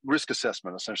credit risk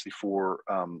assessment, essentially for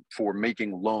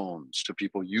making loans to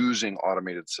people using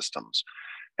automated systems.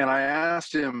 And I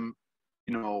asked him,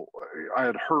 I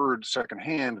had heard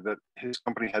secondhand that his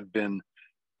company had been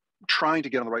trying to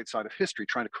get on the right side of history,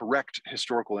 trying to correct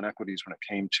historical inequities when it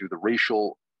came to the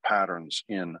racial patterns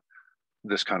in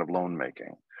this kind of loan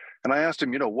making. And I asked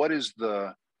him, what is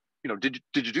the, did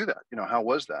you do that? How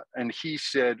was that? And he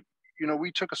said,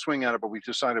 we took a swing at it, but we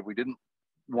decided we didn't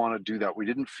want to do that. We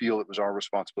didn't feel it was our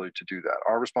responsibility to do that.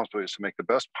 Our responsibility is to make the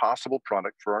best possible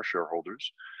product for our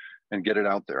shareholders and get it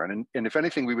out there. And if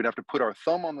anything, we would have to put our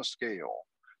thumb on the scale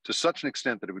to such an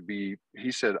extent that it would be,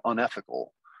 he said,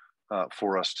 unethical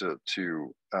for us to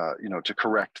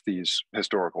correct these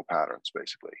historical patterns,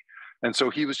 basically. And so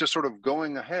he was just sort of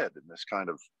going ahead in this kind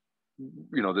of,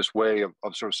 this way of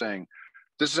sort of saying,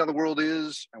 this is how the world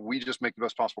is, and we just make the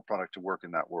best possible product to work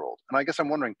in that world. And I guess I'm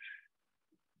wondering,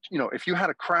 if you had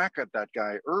a crack at that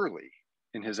guy early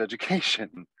in his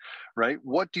education, right,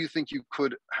 what do you think you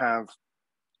could have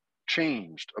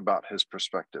changed about his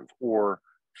perspective or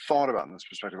thought about in this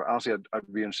perspective? Honestly,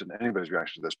 I'd be interested in anybody's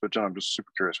reaction to this, but John, I'm just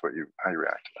super curious how you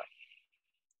react to that.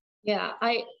 Yeah,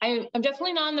 I'm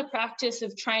definitely not in the practice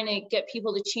of trying to get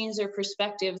people to change their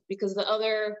perspectives, because the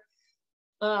other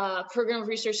program of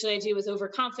research that I do is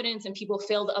overconfidence, and people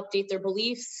fail to update their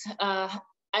beliefs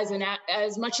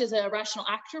as much as a rational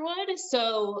actor would.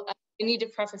 So I need to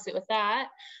preface it with that.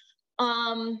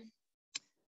 I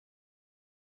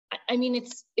mean,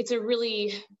 it's a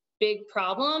really big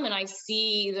problem, and I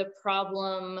see the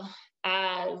problem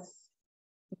as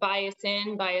bias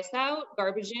in, bias out,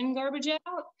 garbage in, garbage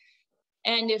out.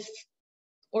 And if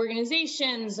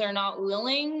organizations are not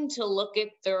willing to look at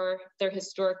their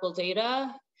historical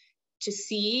data to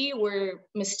see where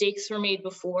mistakes were made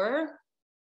before,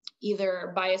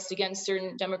 either biased against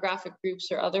certain demographic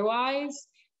groups or otherwise,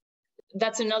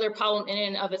 that's another problem in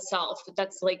and of itself.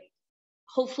 That's like,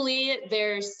 hopefully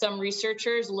there's some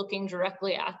researchers looking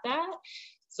directly at that.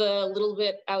 It's a little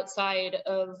bit outside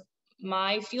of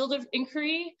my field of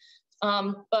inquiry.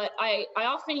 But I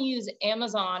often use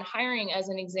Amazon hiring as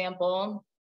an example.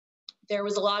 There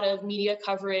was a lot of media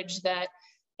coverage that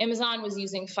Amazon was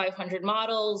using 500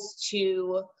 models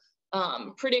to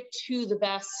predict who the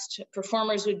best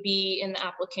performers would be in the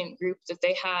applicant group that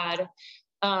they had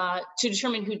to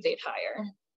determine who they'd hire.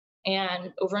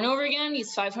 And over again,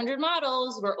 these 500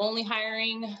 models were only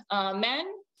hiring men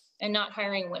and not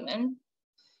hiring women.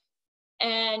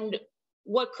 And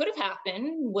what could have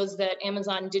happened was that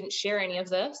Amazon didn't share any of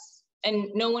this, and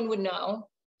no one would know.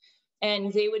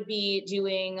 And they would be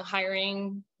doing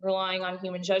hiring, relying on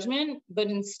human judgment. But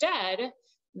instead,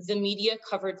 the media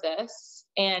covered this,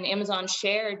 and Amazon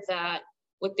shared that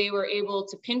what they were able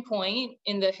to pinpoint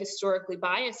in the historically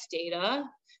biased data,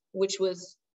 which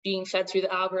was being fed through the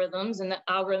algorithms, and the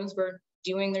algorithms were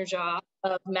doing their job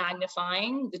of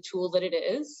magnifying the tool that it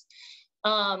is,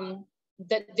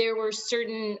 that there were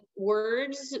certain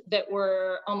words that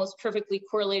were almost perfectly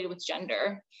correlated with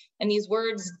gender. And these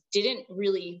words didn't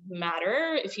really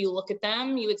matter. If you look at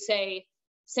them, you would say,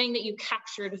 saying that you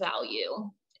captured value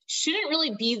shouldn't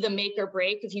really be the make or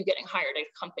break of you getting hired at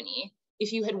a company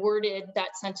if you had worded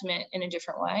that sentiment in a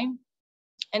different way.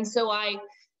 And so I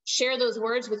share those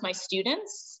words with my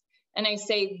students, and I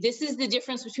say, this is the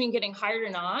difference between getting hired or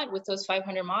not with those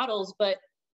 500 models, but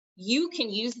you can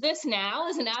use this now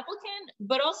as an applicant,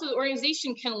 but also the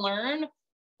organization can learn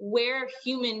where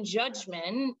human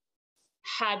judgment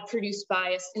had produced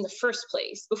bias in the first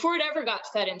place before it ever got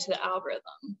fed into the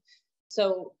algorithm.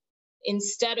 So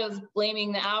instead of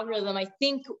blaming the algorithm, I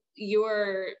think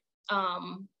your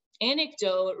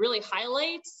anecdote really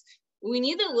highlights we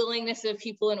need the willingness of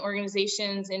people in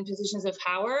organizations in positions of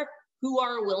power who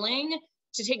are willing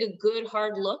to take a good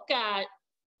hard look at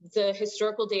the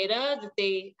historical data that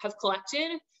they have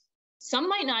collected. Some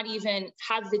might not even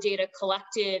have the data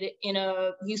collected in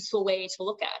a useful way to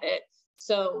look at it.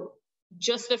 So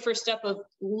just the first step of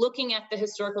looking at the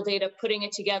historical data, putting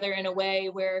it together in a way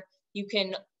where you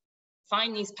can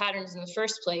find these patterns in the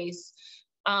first place.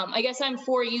 I guess I'm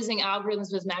for using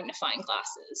algorithms with magnifying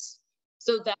glasses.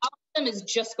 So the algorithm is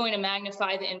just going to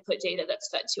magnify the input data that's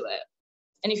fed to it.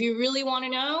 And if you really want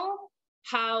to know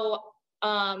how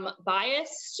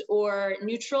biased or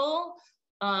neutral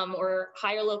or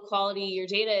high or low quality your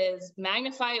data is,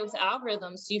 magnify it with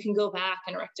algorithms so you can go back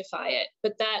and rectify it.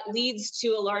 But that leads to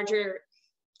a larger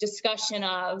discussion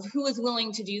of who is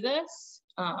willing to do this.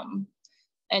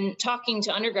 And talking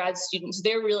to undergrad students,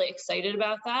 they're really excited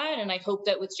about that. And I hope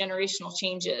that with generational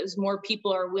changes, more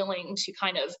people are willing to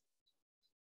kind of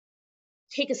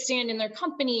take a stand in their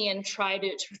company and try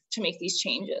to make these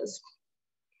changes.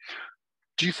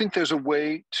 Do you think there's a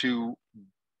way to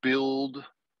build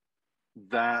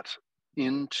that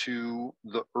into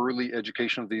the early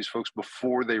education of these folks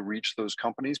before they reach those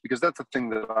companies? Because that's the thing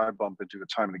that I bump into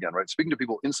time and again, right? Speaking to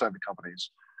people inside the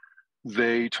companies,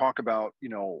 they talk about,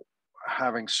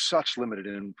 having such limited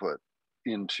input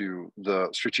into the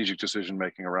strategic decision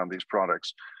making around these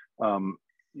products. In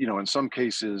some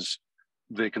cases,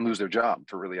 they can lose their job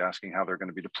for really asking how they're going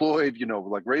to be deployed.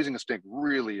 Like raising a stink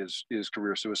really is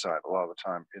career suicide a lot of the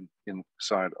time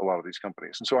inside a lot of these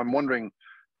companies. And so I'm wondering,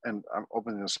 and I'm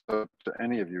opening this up to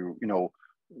any of you,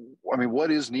 what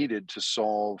is needed to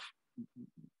solve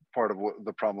part of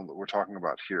the problem that we're talking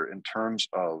about here in terms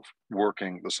of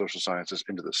working the social sciences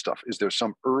into this stuff? Is there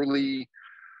some early,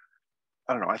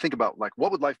 I think about like,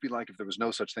 what would life be like if there was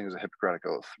no such thing as a Hippocratic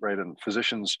Oath, right? And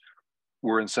physicians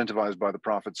were incentivized by the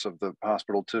profits of the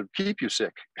hospital to keep you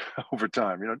sick over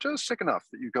time, just sick enough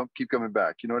that you keep coming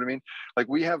back. You know what I mean? Like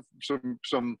we have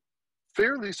some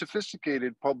fairly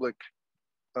sophisticated public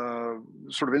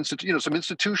some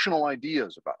institutional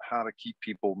ideas about how to keep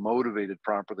people motivated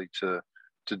properly to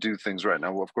do things right.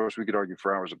 Now, of course, we could argue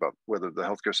for hours about whether the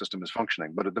healthcare system is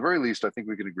functioning, but at the very least, I think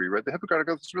we could agree, right? The Hippocratic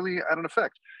Oath is really at an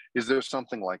effect. Is there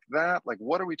something like that? Like,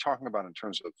 what are we talking about in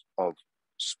terms of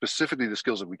specifically the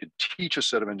skills that we could teach a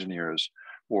set of engineers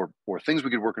or things we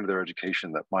could work into their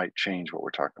education that might change what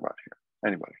we're talking about here?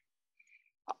 Anybody?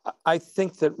 I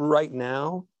think that right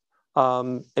now,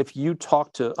 if you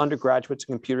talk to undergraduates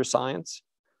in computer science,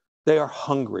 they are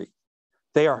hungry.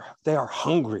 They are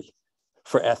hungry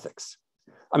for ethics.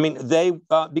 I mean,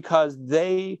 because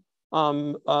they've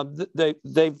had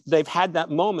that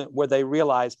moment where they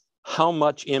realize how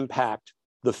much impact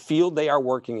the field they are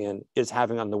working in is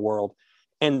having on the world,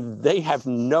 and they have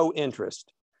no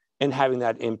interest in having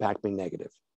that impact be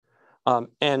negative.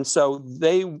 And so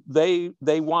they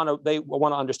want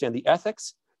to understand the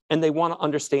ethics, and they want to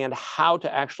understand how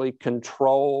to actually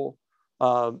control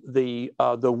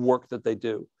the work that they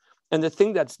do. And the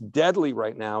thing that's deadly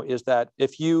right now is that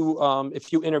if you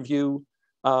interview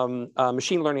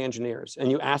machine learning engineers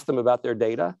and you ask them about their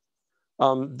data,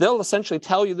 they'll essentially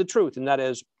tell you the truth, and that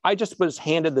is, I just was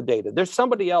handed the data. There's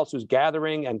somebody else who's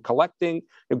gathering and collecting,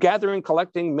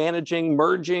 collecting, managing,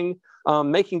 merging,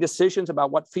 making decisions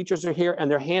about what features are here, and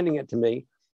they're handing it to me.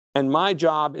 And my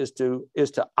job is to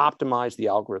optimize the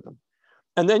algorithm.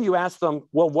 And then you ask them,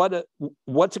 well,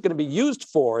 what's it going to be used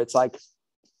for? It's like,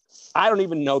 I don't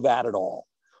even know that at all.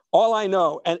 All I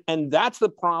know, and that's the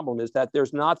problem, is that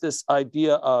there's not this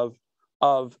idea of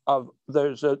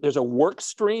there's a work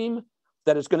stream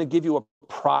that is going to give you a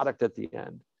product at the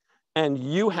end. And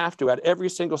you have to, at every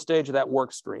single stage of that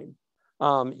work stream,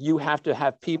 you have to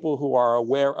have people who are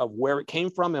aware of where it came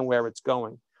from and where it's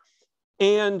going.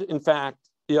 And in fact,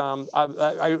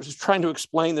 I was trying to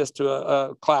explain this to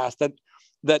a class that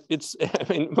it's,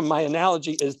 my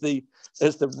analogy is the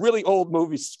really old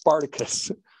movie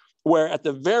Spartacus, where at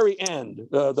the very end,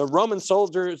 the Roman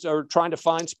soldiers are trying to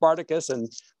find Spartacus, and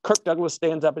Kirk Douglas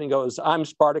stands up and he goes, "I'm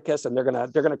Spartacus," and they're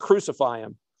gonna crucify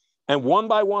him. And one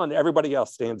by one, everybody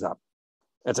else stands up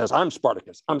and says, "I'm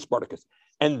Spartacus, I'm Spartacus."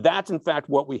 And that's in fact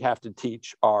what we have to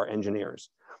teach our engineers,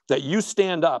 that you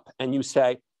stand up and you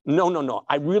say, no,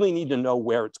 I really need to know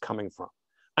where it's coming from.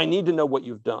 I need to know what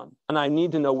you've done, and I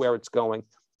need to know where it's going,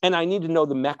 and I need to know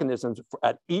the mechanisms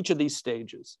at each of these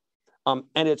stages. And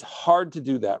it's hard to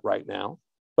do that right now.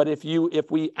 But if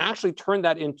we actually turn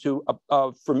that into,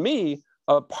 for me,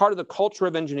 a part of the culture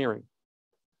of engineering,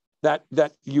 that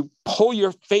you pull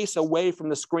your face away from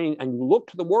the screen and you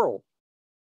look to the world,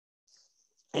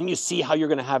 and you see how you're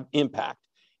going to have impact.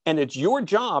 And it's your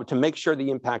job to make sure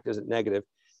the impact isn't negative.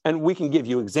 And we can give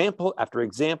you example after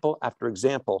example after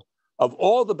example of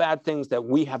all the bad things that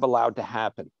we have allowed to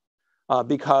happen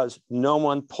because no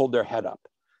one pulled their head up.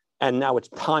 And now it's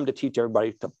time to teach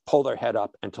everybody to pull their head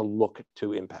up and to look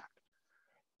to impact.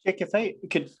 Jake, if I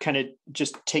could kind of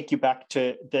just take you back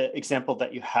to the example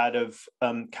that you had of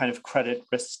kind of credit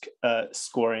risk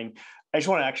scoring, I just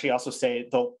want to actually also say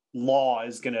the law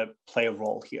is going to play a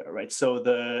role here, right? So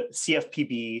the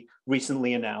CFPB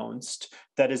recently announced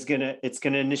that it's going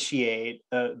to initiate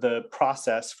the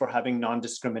process for having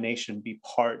non-discrimination be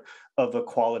part of a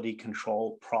quality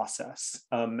control process,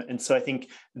 and so I think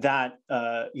that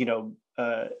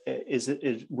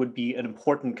would be an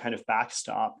important kind of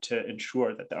backstop to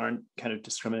ensure that there aren't kind of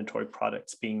discriminatory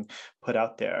products being put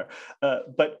out there.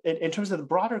 But in terms of the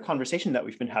broader conversation that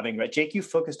we've been having, right, Jake, you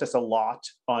focused us a lot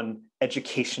on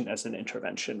education as an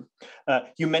intervention.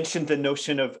 You mentioned the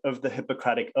notion of the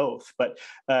Hippocratic Oath, but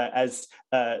as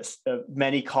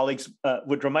many colleagues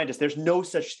would remind us, there's no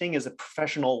such thing as a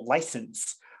professional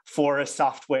license for a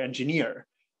software engineer.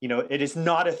 It is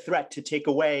not a threat to take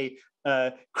away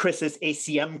Chris's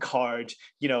ACM card,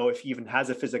 if he even has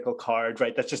a physical card,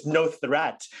 right? That's just no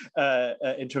threat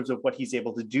in terms of what he's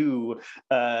able to do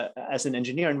as an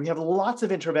engineer. And we have lots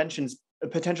of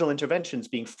potential interventions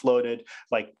being floated,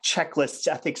 like checklists,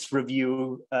 ethics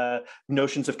review,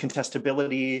 notions of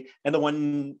contestability, and the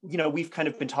one, we've kind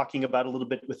of been talking about a little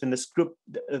bit within this group,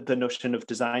 the notion of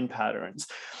design patterns.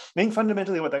 I think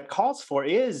fundamentally what that calls for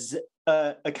is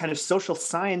a kind of social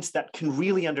science that can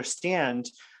really understand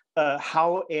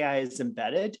how AI is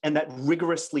embedded and that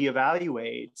rigorously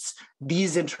evaluates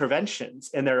these interventions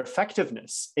and their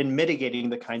effectiveness in mitigating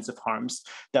the kinds of harms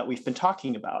that we've been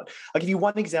talking about. I'll give you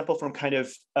one example from kind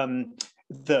of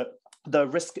the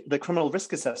criminal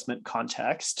risk assessment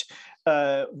context,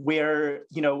 where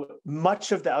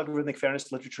much of the algorithmic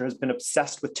fairness literature has been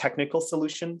obsessed with technical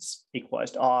solutions,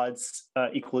 equalized odds,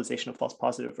 equalization of false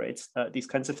positive rates, these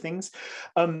kinds of things.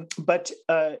 But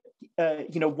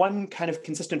one kind of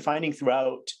consistent finding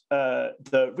throughout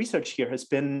the research here has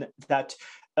been that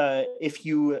if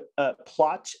you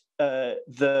plot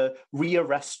the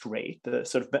rearrest rate, the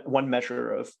sort of one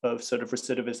measure of sort of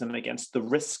recidivism against the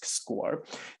risk score,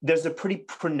 there's a pretty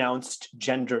pronounced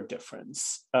gender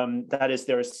difference. That is,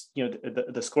 there's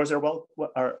the scores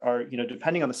are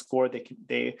depending on the score,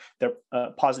 they're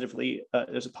positively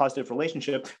there's a positive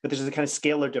relationship, but there's a kind of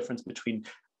scalar difference between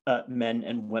men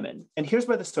and women. And here's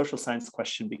where the social science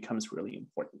question becomes really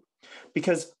important,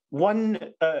 because one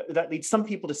that leads some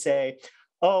people to say,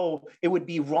 oh, it would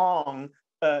be wrong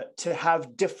to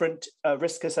have different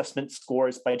risk assessment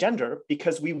scores by gender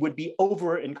because we would be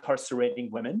over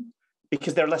incarcerating women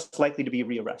because they're less likely to be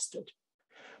rearrested.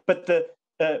 But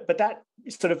that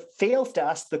sort of fails to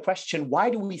ask the question, why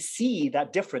do we see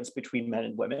that difference between men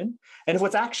and women? And if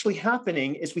what's actually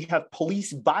happening is we have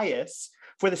police bias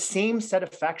for the same set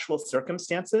of factual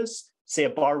circumstances, say a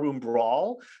barroom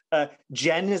brawl,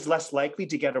 Jen is less likely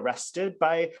to get arrested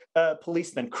by police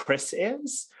than Chris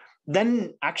is,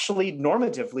 then actually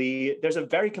normatively, there's a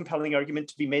very compelling argument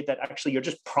to be made that actually you're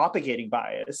just propagating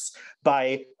bias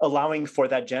by allowing for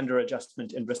that gender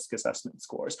adjustment in risk assessment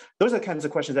scores. Those are the kinds of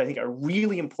questions that I think are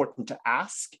really important to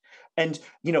ask and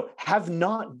have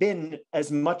not been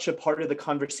as much a part of the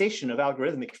conversation of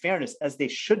algorithmic fairness as they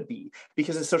should be,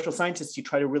 because as social scientists, you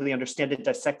try to really understand and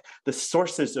dissect the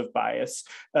sources of bias,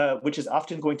 which is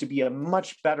often going to be a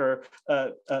much better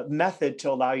method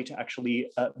to allow you to actually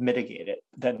mitigate it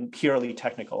than purely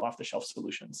technical off-the-shelf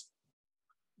solutions.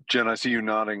 Jen, I see you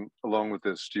nodding along with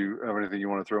this. Do you have anything you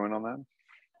want to throw in on that?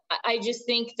 I just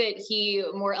think that he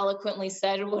more eloquently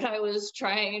said what I was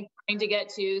trying to get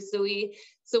to.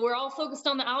 So we're all focused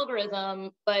on the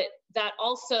algorithm, but that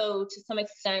also, to some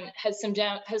extent, has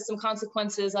some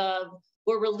consequences of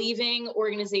we're relieving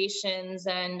organizations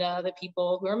and the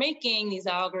people who are making these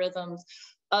algorithms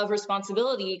of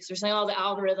responsibility, because they're saying, oh, the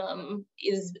algorithm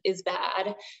is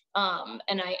bad.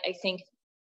 And I think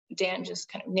Dan just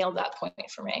kind of nailed that point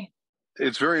for me.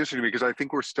 It's very interesting because I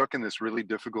think we're stuck in this really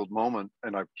difficult moment,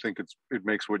 and I think it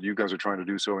makes what you guys are trying to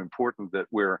do so important, that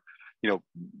we're,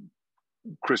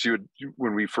 Chris,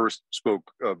 when we first spoke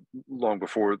long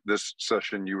before this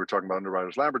session, you were talking about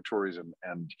underwriters laboratories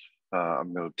and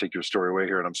I'm going to take your story away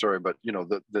here, and I'm sorry, but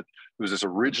that it was this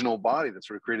original body that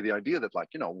sort of created the idea that, like,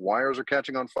 wires are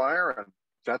catching on fire, and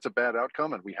that's a bad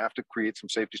outcome, and we have to create some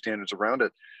safety standards around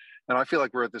it. And I feel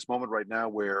like we're at this moment right now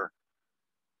where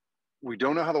we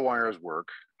don't know how the wires work.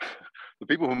 The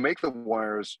people who make the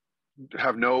wires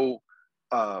have no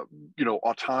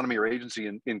autonomy or agency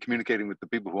in communicating with the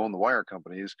people who own the wire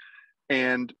companies.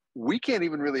 And we can't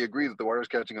even really agree that the wires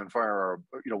catching on fire are,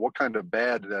 what kind of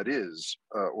bad that is,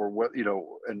 or what,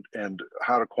 and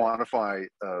how to quantify,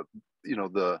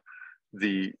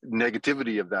 the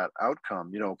negativity of that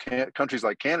outcome. Countries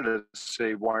like Canada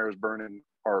say wires burning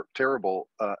are terrible,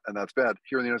 and that's bad.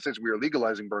 Here in the United States, we are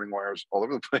legalizing burning wires all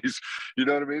over the place. You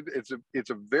know what I mean? It's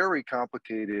a very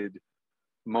complicated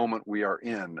moment we are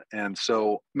in. And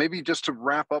so maybe just to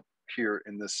wrap up here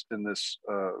in this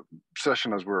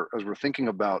session, as we're thinking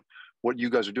about what you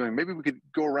guys are doing, maybe we could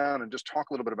go around and just talk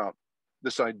a little bit about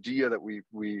this idea that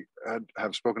we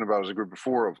have spoken about as a group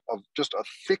before of just a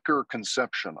thicker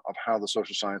conception of how the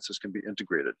social sciences can be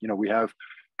integrated. We have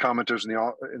commenters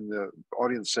in the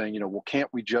audience saying, well, can't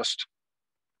we just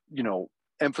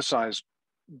emphasize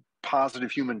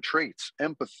positive human traits,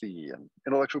 empathy and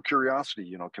intellectual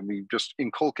curiosity? Can we just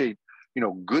inculcate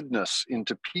goodness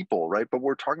into people, right? But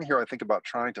we're talking here, I think, about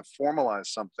trying to formalize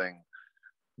something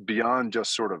beyond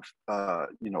just sort of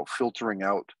filtering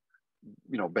out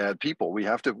bad people.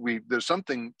 There's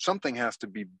something has to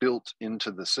be built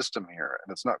into the system here,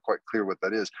 and it's not quite clear what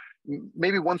that is.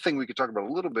 Maybe one thing we could talk about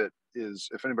a little bit is,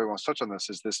 if anybody wants to touch on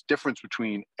this, is this difference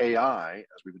between AI, as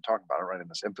we've been talking about, right, and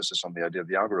this emphasis on the idea of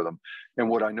the algorithm, and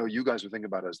what I know you guys are thinking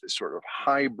about as this sort of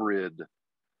hybrid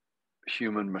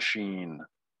human machine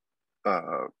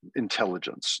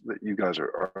intelligence that you guys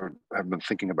have been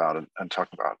thinking about and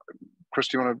talking about. Chris,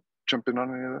 do you want to jump in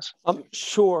on any of this?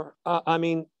 Sure.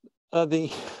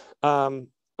 The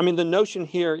notion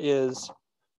here is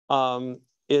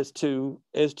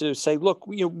to say, look,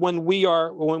 when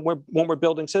we're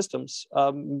building systems,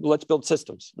 let's build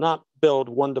systems, not build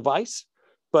one device,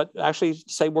 but actually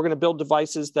say we're going to build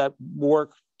devices that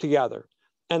work together.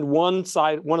 And one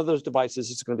of those devices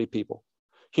is going to be people,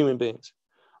 human beings.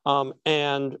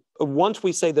 And once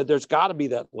we say that there's got to be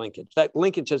that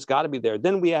linkage has got to be there,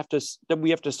 then we have to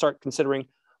start considering,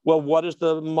 well, what is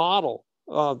the model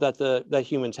that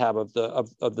humans have of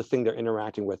the thing they're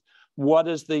interacting with? What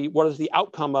is the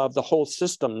outcome of the whole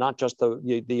system, not just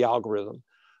the algorithm?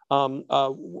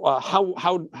 How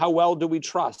well do we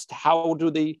trust? How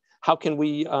can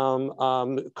we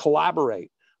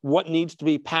collaborate? What needs to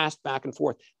be passed back and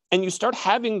forth? And you start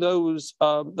having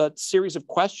that series of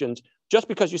questions just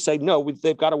because you say, no,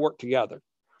 they've got to work together.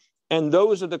 And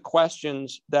those are the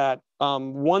questions that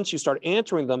once you start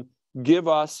answering them, give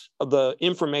us the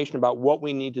information about what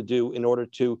we need to do in order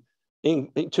to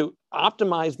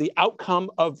optimize the outcome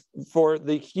for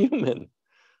the human,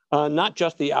 not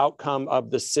just the outcome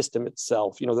of the system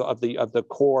itself, of the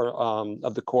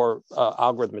core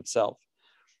algorithm itself.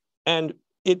 And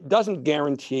it doesn't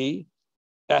guarantee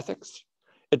ethics.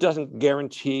 It doesn't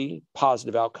guarantee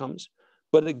positive outcomes,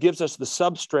 but it gives us the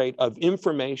substrate of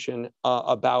information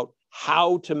about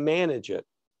how to manage it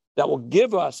that will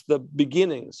give us the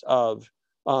beginnings of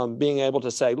being able to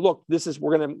say, look,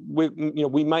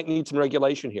 we might need some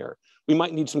regulation here. We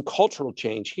might need some cultural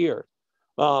change here.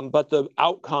 But the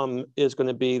outcome is going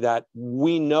to be that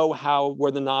we know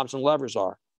where the knobs and levers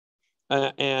are.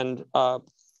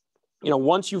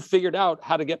 Once you've figured out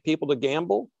how to get people to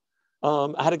gamble,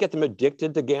 how to get them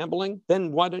addicted to gambling,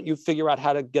 then why don't you figure out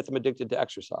how to get them addicted to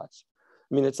exercise?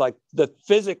 I mean, it's like the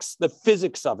physics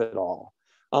of it all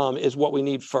is what we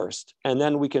need first. And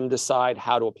then we can decide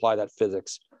how to apply that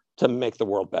physics to make the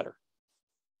world better.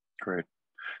 Great.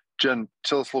 Jen,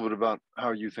 tell us a little bit about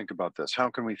how you think about this. How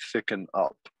can we thicken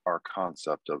up our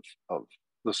concept of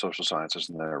the social sciences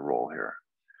and their role here?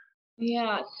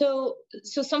 Yeah, so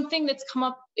something that's come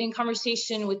up in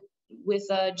conversation with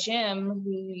Jim,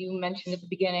 who you mentioned at the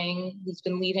beginning, who's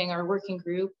been leading our working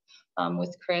group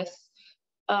with Chris,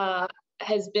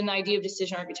 has been the idea of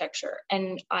decision architecture.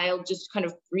 And I'll just kind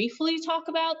of briefly talk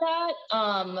about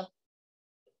that.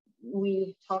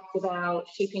 We've talked about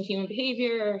shaping human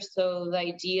behavior. So the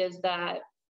idea is that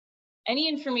any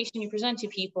information you present to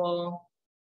people,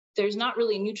 there's not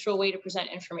really a neutral way to present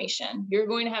information. You're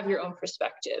going to have your own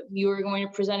perspective. You are going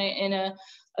to present it in a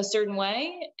certain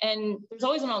way. And there's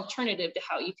always an alternative to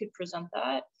how you could present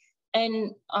that.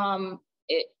 And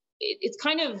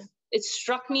it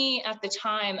struck me at the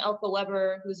time, Elke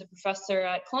Weber, who's a professor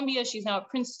at Columbia, she's now at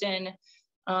Princeton,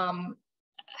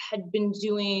 had been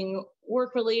doing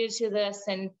work related to this,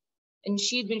 and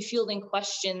she had been fielding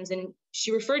questions, and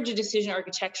she referred to decision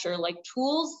architecture like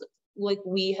tools like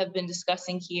we have been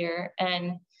discussing here.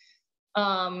 And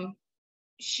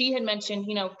she had mentioned,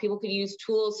 people could use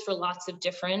tools for lots of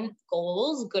different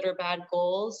goals, good or bad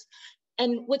goals.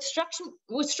 And what struck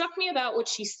me about what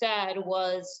she said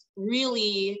was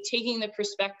really taking the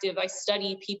perspective. I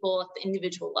study people at the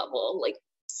individual level, like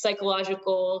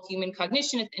psychological human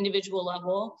cognition at the individual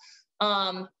level.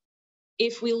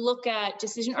 If we look at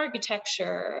decision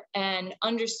architecture and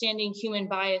understanding human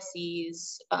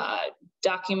biases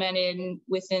documented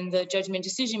within the judgment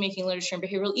decision-making literature and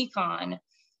behavioral econ,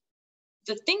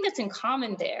 the thing that's in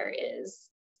common there is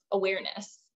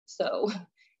awareness. So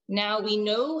now we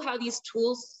know how these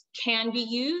tools can be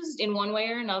used in one way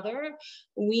or another.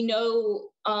 We know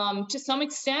to some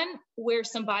extent where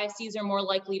some biases are more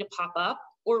likely to pop up,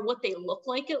 or what they look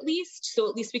like at least. So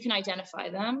at least we can identify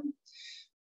them.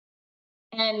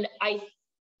 And I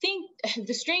think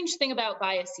the strange thing about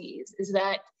biases is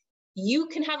that you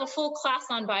can have a full class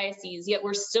on biases, yet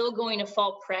we're still going to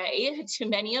fall prey to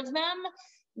many of them,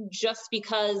 just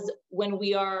because when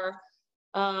we are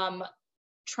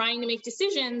trying to make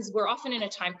decisions, we're often in a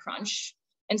time crunch.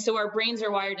 And so our brains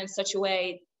are wired in such a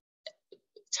way,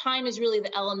 time is really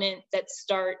the element that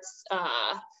starts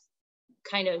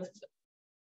kind of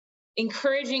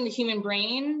encouraging the human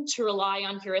brain to rely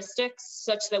on heuristics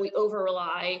such that we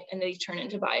over-rely and they turn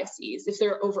into biases if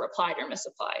they're over-applied or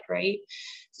misapplied, right?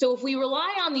 So if we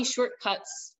rely on these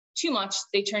shortcuts too much,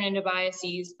 they turn into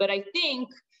biases. But I think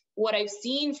what I've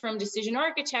seen from decision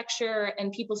architecture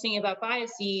and people thinking about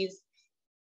biases,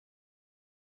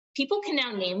 people can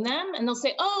now name them and they'll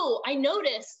say, oh, I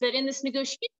noticed that in this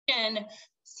negotiation,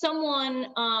 someone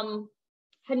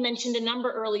had mentioned a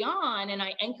number early on and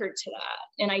I anchored to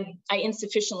that and I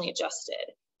insufficiently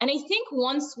adjusted. And I think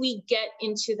once we get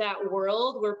into that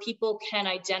world where people can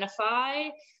identify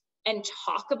and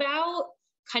talk about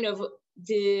kind of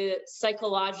the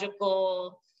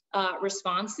psychological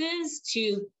responses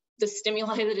to the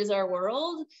stimuli that is our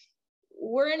world,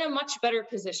 we're in a much better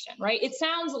position, right? It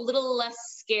sounds a little less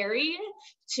scary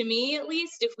to me, at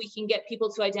least, if we can get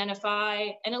people to identify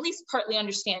and at least partly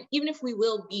understand, even if we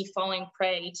will be falling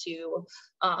prey to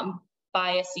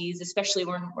biases, especially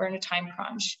when we're in a time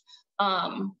crunch.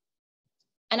 And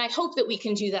I hope that we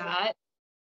can do that,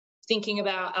 thinking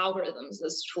about algorithms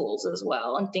as tools as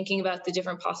well, and thinking about the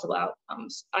different possible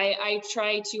outcomes. I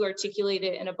try to articulate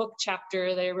it in a book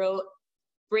chapter that I wrote,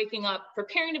 breaking up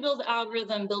preparing to build the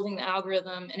algorithm, building the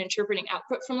algorithm, and interpreting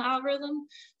output from the algorithm.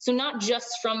 So not just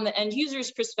from the end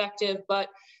user's perspective, but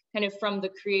kind of from the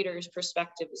creator's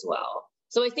perspective as well.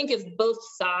 So I think if both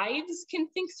sides can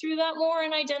think through that more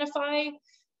and identify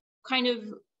kind of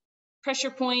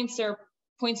pressure points or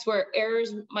points where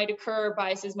errors might occur,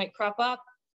 biases might crop up,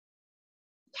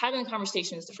 having a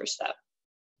conversation is the first step.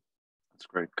 That's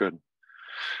great. Good.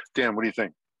 Dan, what do you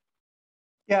think?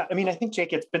 Yeah, I mean, I think,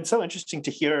 Jake, it's been so interesting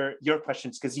to hear your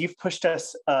questions because you've pushed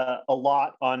us a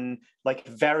lot on like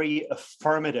very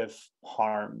affirmative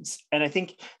harms. And I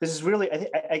think this is really,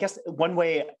 I guess one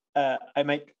way I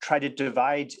might try to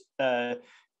divide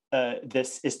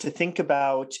this is to think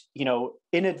about,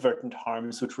 inadvertent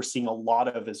harms, which we're seeing a lot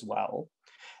of as well,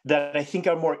 that I think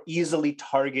are more easily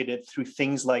targeted through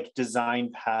things like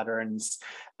design patterns,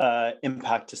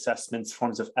 impact assessments,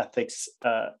 forms of ethics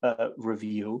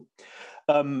review.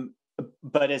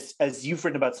 But as you've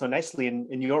written about so nicely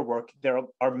in your work, there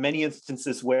are many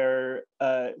instances where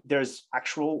there's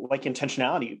actual like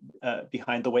intentionality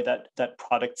behind the way that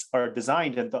products are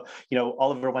designed. And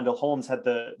Oliver Wendell Holmes had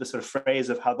the sort of phrase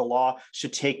of how the law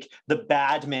should take the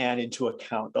bad man into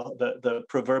account, the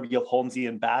proverbial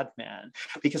Holmesian bad man,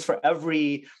 because for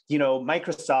every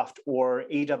Microsoft or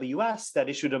AWS that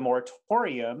issued a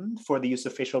moratorium for the use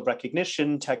of facial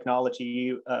recognition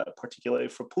technology, particularly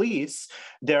for police,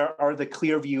 there are the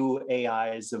Clearview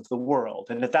AIs of the world.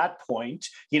 And at that point,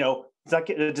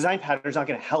 the design pattern is not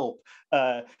going to help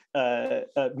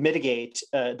mitigate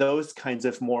those kinds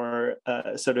of more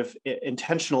sort of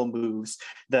intentional moves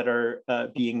that are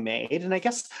being made. And I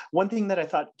guess one thing that I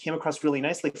thought came across really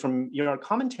nicely from your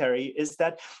commentary is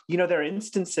that, there are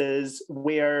instances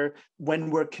where when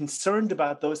we're concerned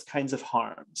about those kinds of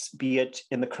harms, be it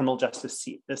in the criminal justice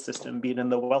system, be it in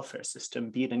the welfare system,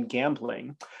 be it in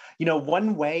gambling,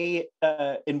 one way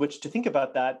in which to think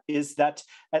about that is that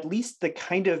at least the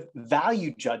kind of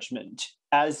value judgment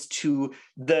as to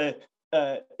the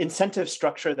incentive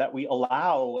structure that we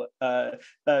allow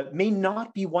may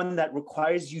not be one that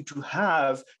requires you to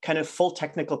have kind of full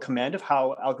technical command of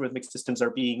how algorithmic systems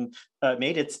are being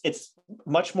made. It's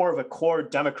much more of a core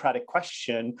democratic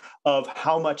question of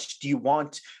how much do you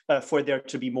want for there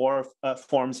to be more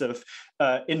forms of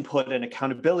input and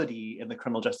accountability in the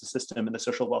criminal justice system, in the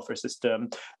social welfare system,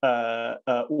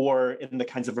 or in the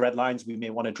kinds of red lines we may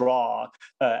want to draw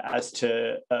as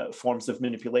to forms of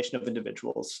manipulation of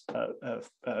individuals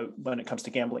when it comes to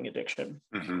gambling addiction.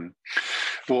 Mm-hmm.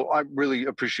 Well, I really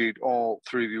appreciate all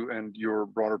three of you and your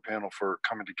broader panel for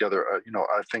coming together.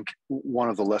 I think one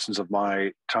of the lessons of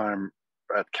my time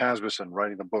at CASBS and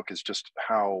writing the book is just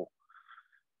how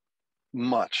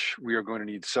much we are going to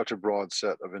need such a broad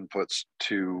set of inputs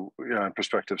and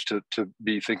perspectives to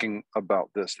be thinking about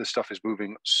this. This stuff is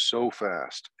moving so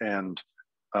fast, and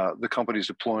the companies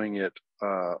deploying it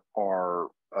are,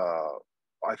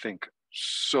 I think,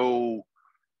 so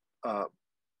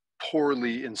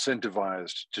poorly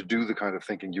incentivized to do the kind of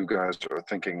thinking you guys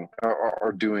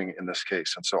are doing in this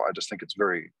case. And so I just think it's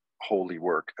very holy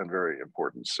work and very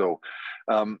important. So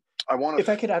I want to, if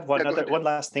I could add one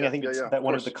last thing, I think that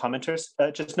one of the commenters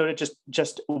just noted,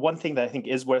 just one thing that I think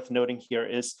is worth noting here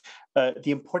is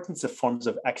the importance of forms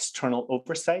of external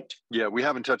oversight. Yeah, we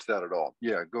haven't touched that at all.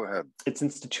 Yeah, go ahead. It's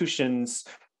institutions.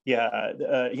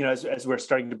 As we're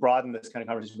starting to broaden this kind of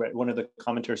conversation, right, one of the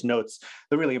commenters notes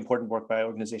the really important work by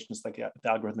organizations like the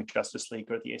Algorithmic Justice League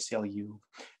or the ACLU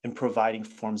in providing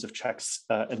forms of checks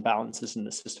and balances in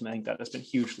the system. I think that has been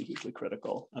hugely, hugely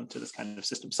critical to this kind of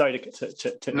system. Sorry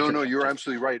to No, you're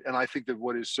absolutely right. And I think that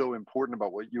what is so important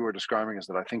about what you are describing is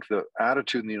that I think the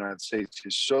attitude in the United States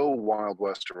is so Wild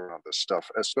West around this stuff,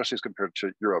 especially as compared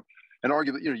to Europe. And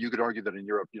argue that, you could argue that in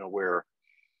Europe, where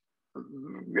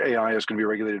AI is going to be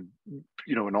regulated,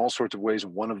 in all sorts of ways.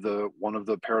 And one of the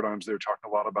paradigms they're talking a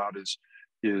lot about is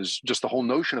just the whole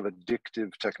notion of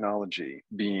addictive technology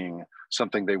being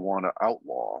something they want to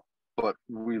outlaw. But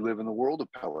we live in the world of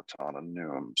Peloton and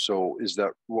Noom. So is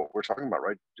that what we're talking about,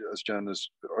 right? As Jen has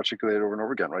articulated over and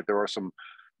over again, right? There are some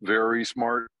very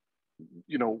smart,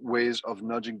 ways of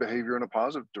nudging behavior in a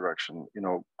positive direction.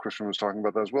 Christian was talking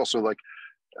about that as well. So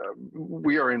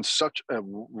we are in such a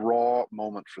raw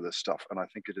moment for this stuff, and I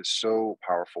think it is so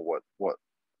powerful what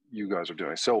you guys are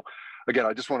doing. So again,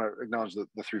 I just want to acknowledge the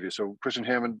three of you. So Christian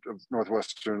Hammond of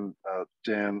Northwestern,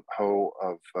 Dan Ho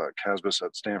of CASBS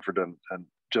at Stanford, and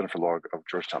Jennifer Log of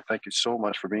Georgetown. Thank you so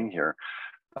much for being here.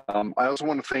 I also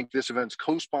want to thank this event's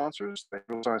co-sponsors, the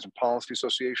Neuroscience and Policy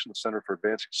Association, the Center for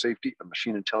Advancing Safety and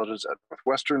Machine Intelligence at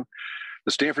Northwestern,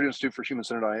 the Stanford Institute for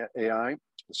Human-Centered AI,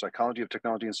 the Psychology of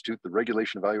Technology Institute, the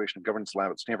Regulation, Evaluation, and Governance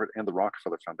Lab at Stanford, and the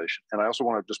Rockefeller Foundation. And I also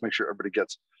want to just make sure everybody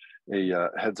gets a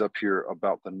heads up here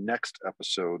about the next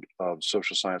episode of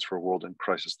Social Science for a World in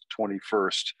Crisis, the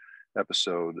 21st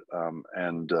episode,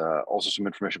 and also some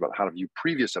information about how to view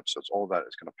previous episodes. All of that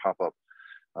is going to pop up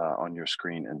on your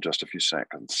screen in just a few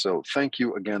seconds. So thank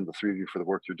you again, the three of you, for the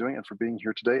work you're doing and for being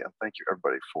here today. And thank you,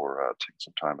 everybody, for taking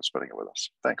some time and spending it with us.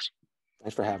 Thanks.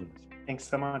 Thanks for having us. Thanks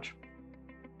so much.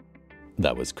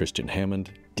 That was Christian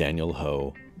Hammond, Daniel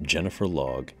Ho, Jennifer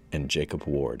Log, and Jacob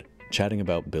Ward chatting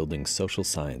about building social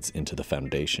science into the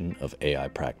foundation of AI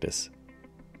practice.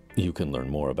 You can learn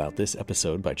more about this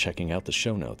episode by checking out the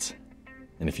show notes.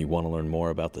 And if you want to learn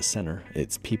more about the Center,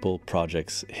 its people,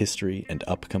 projects, history, and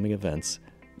upcoming events,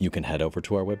 you can head over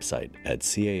to our website at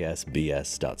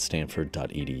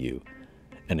casbs.stanford.edu.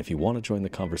 And if you want to join the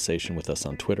conversation with us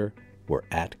on Twitter, we're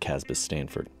at CASBS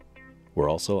Stanford. We're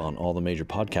also on all the major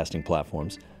podcasting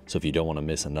platforms, so if you don't want to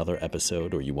miss another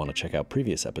episode or you want to check out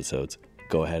previous episodes,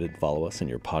 go ahead and follow us in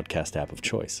your podcast app of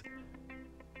choice.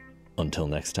 Until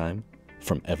next time,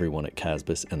 from everyone at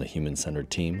CASBS and the Human-Centered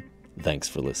team, thanks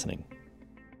for listening.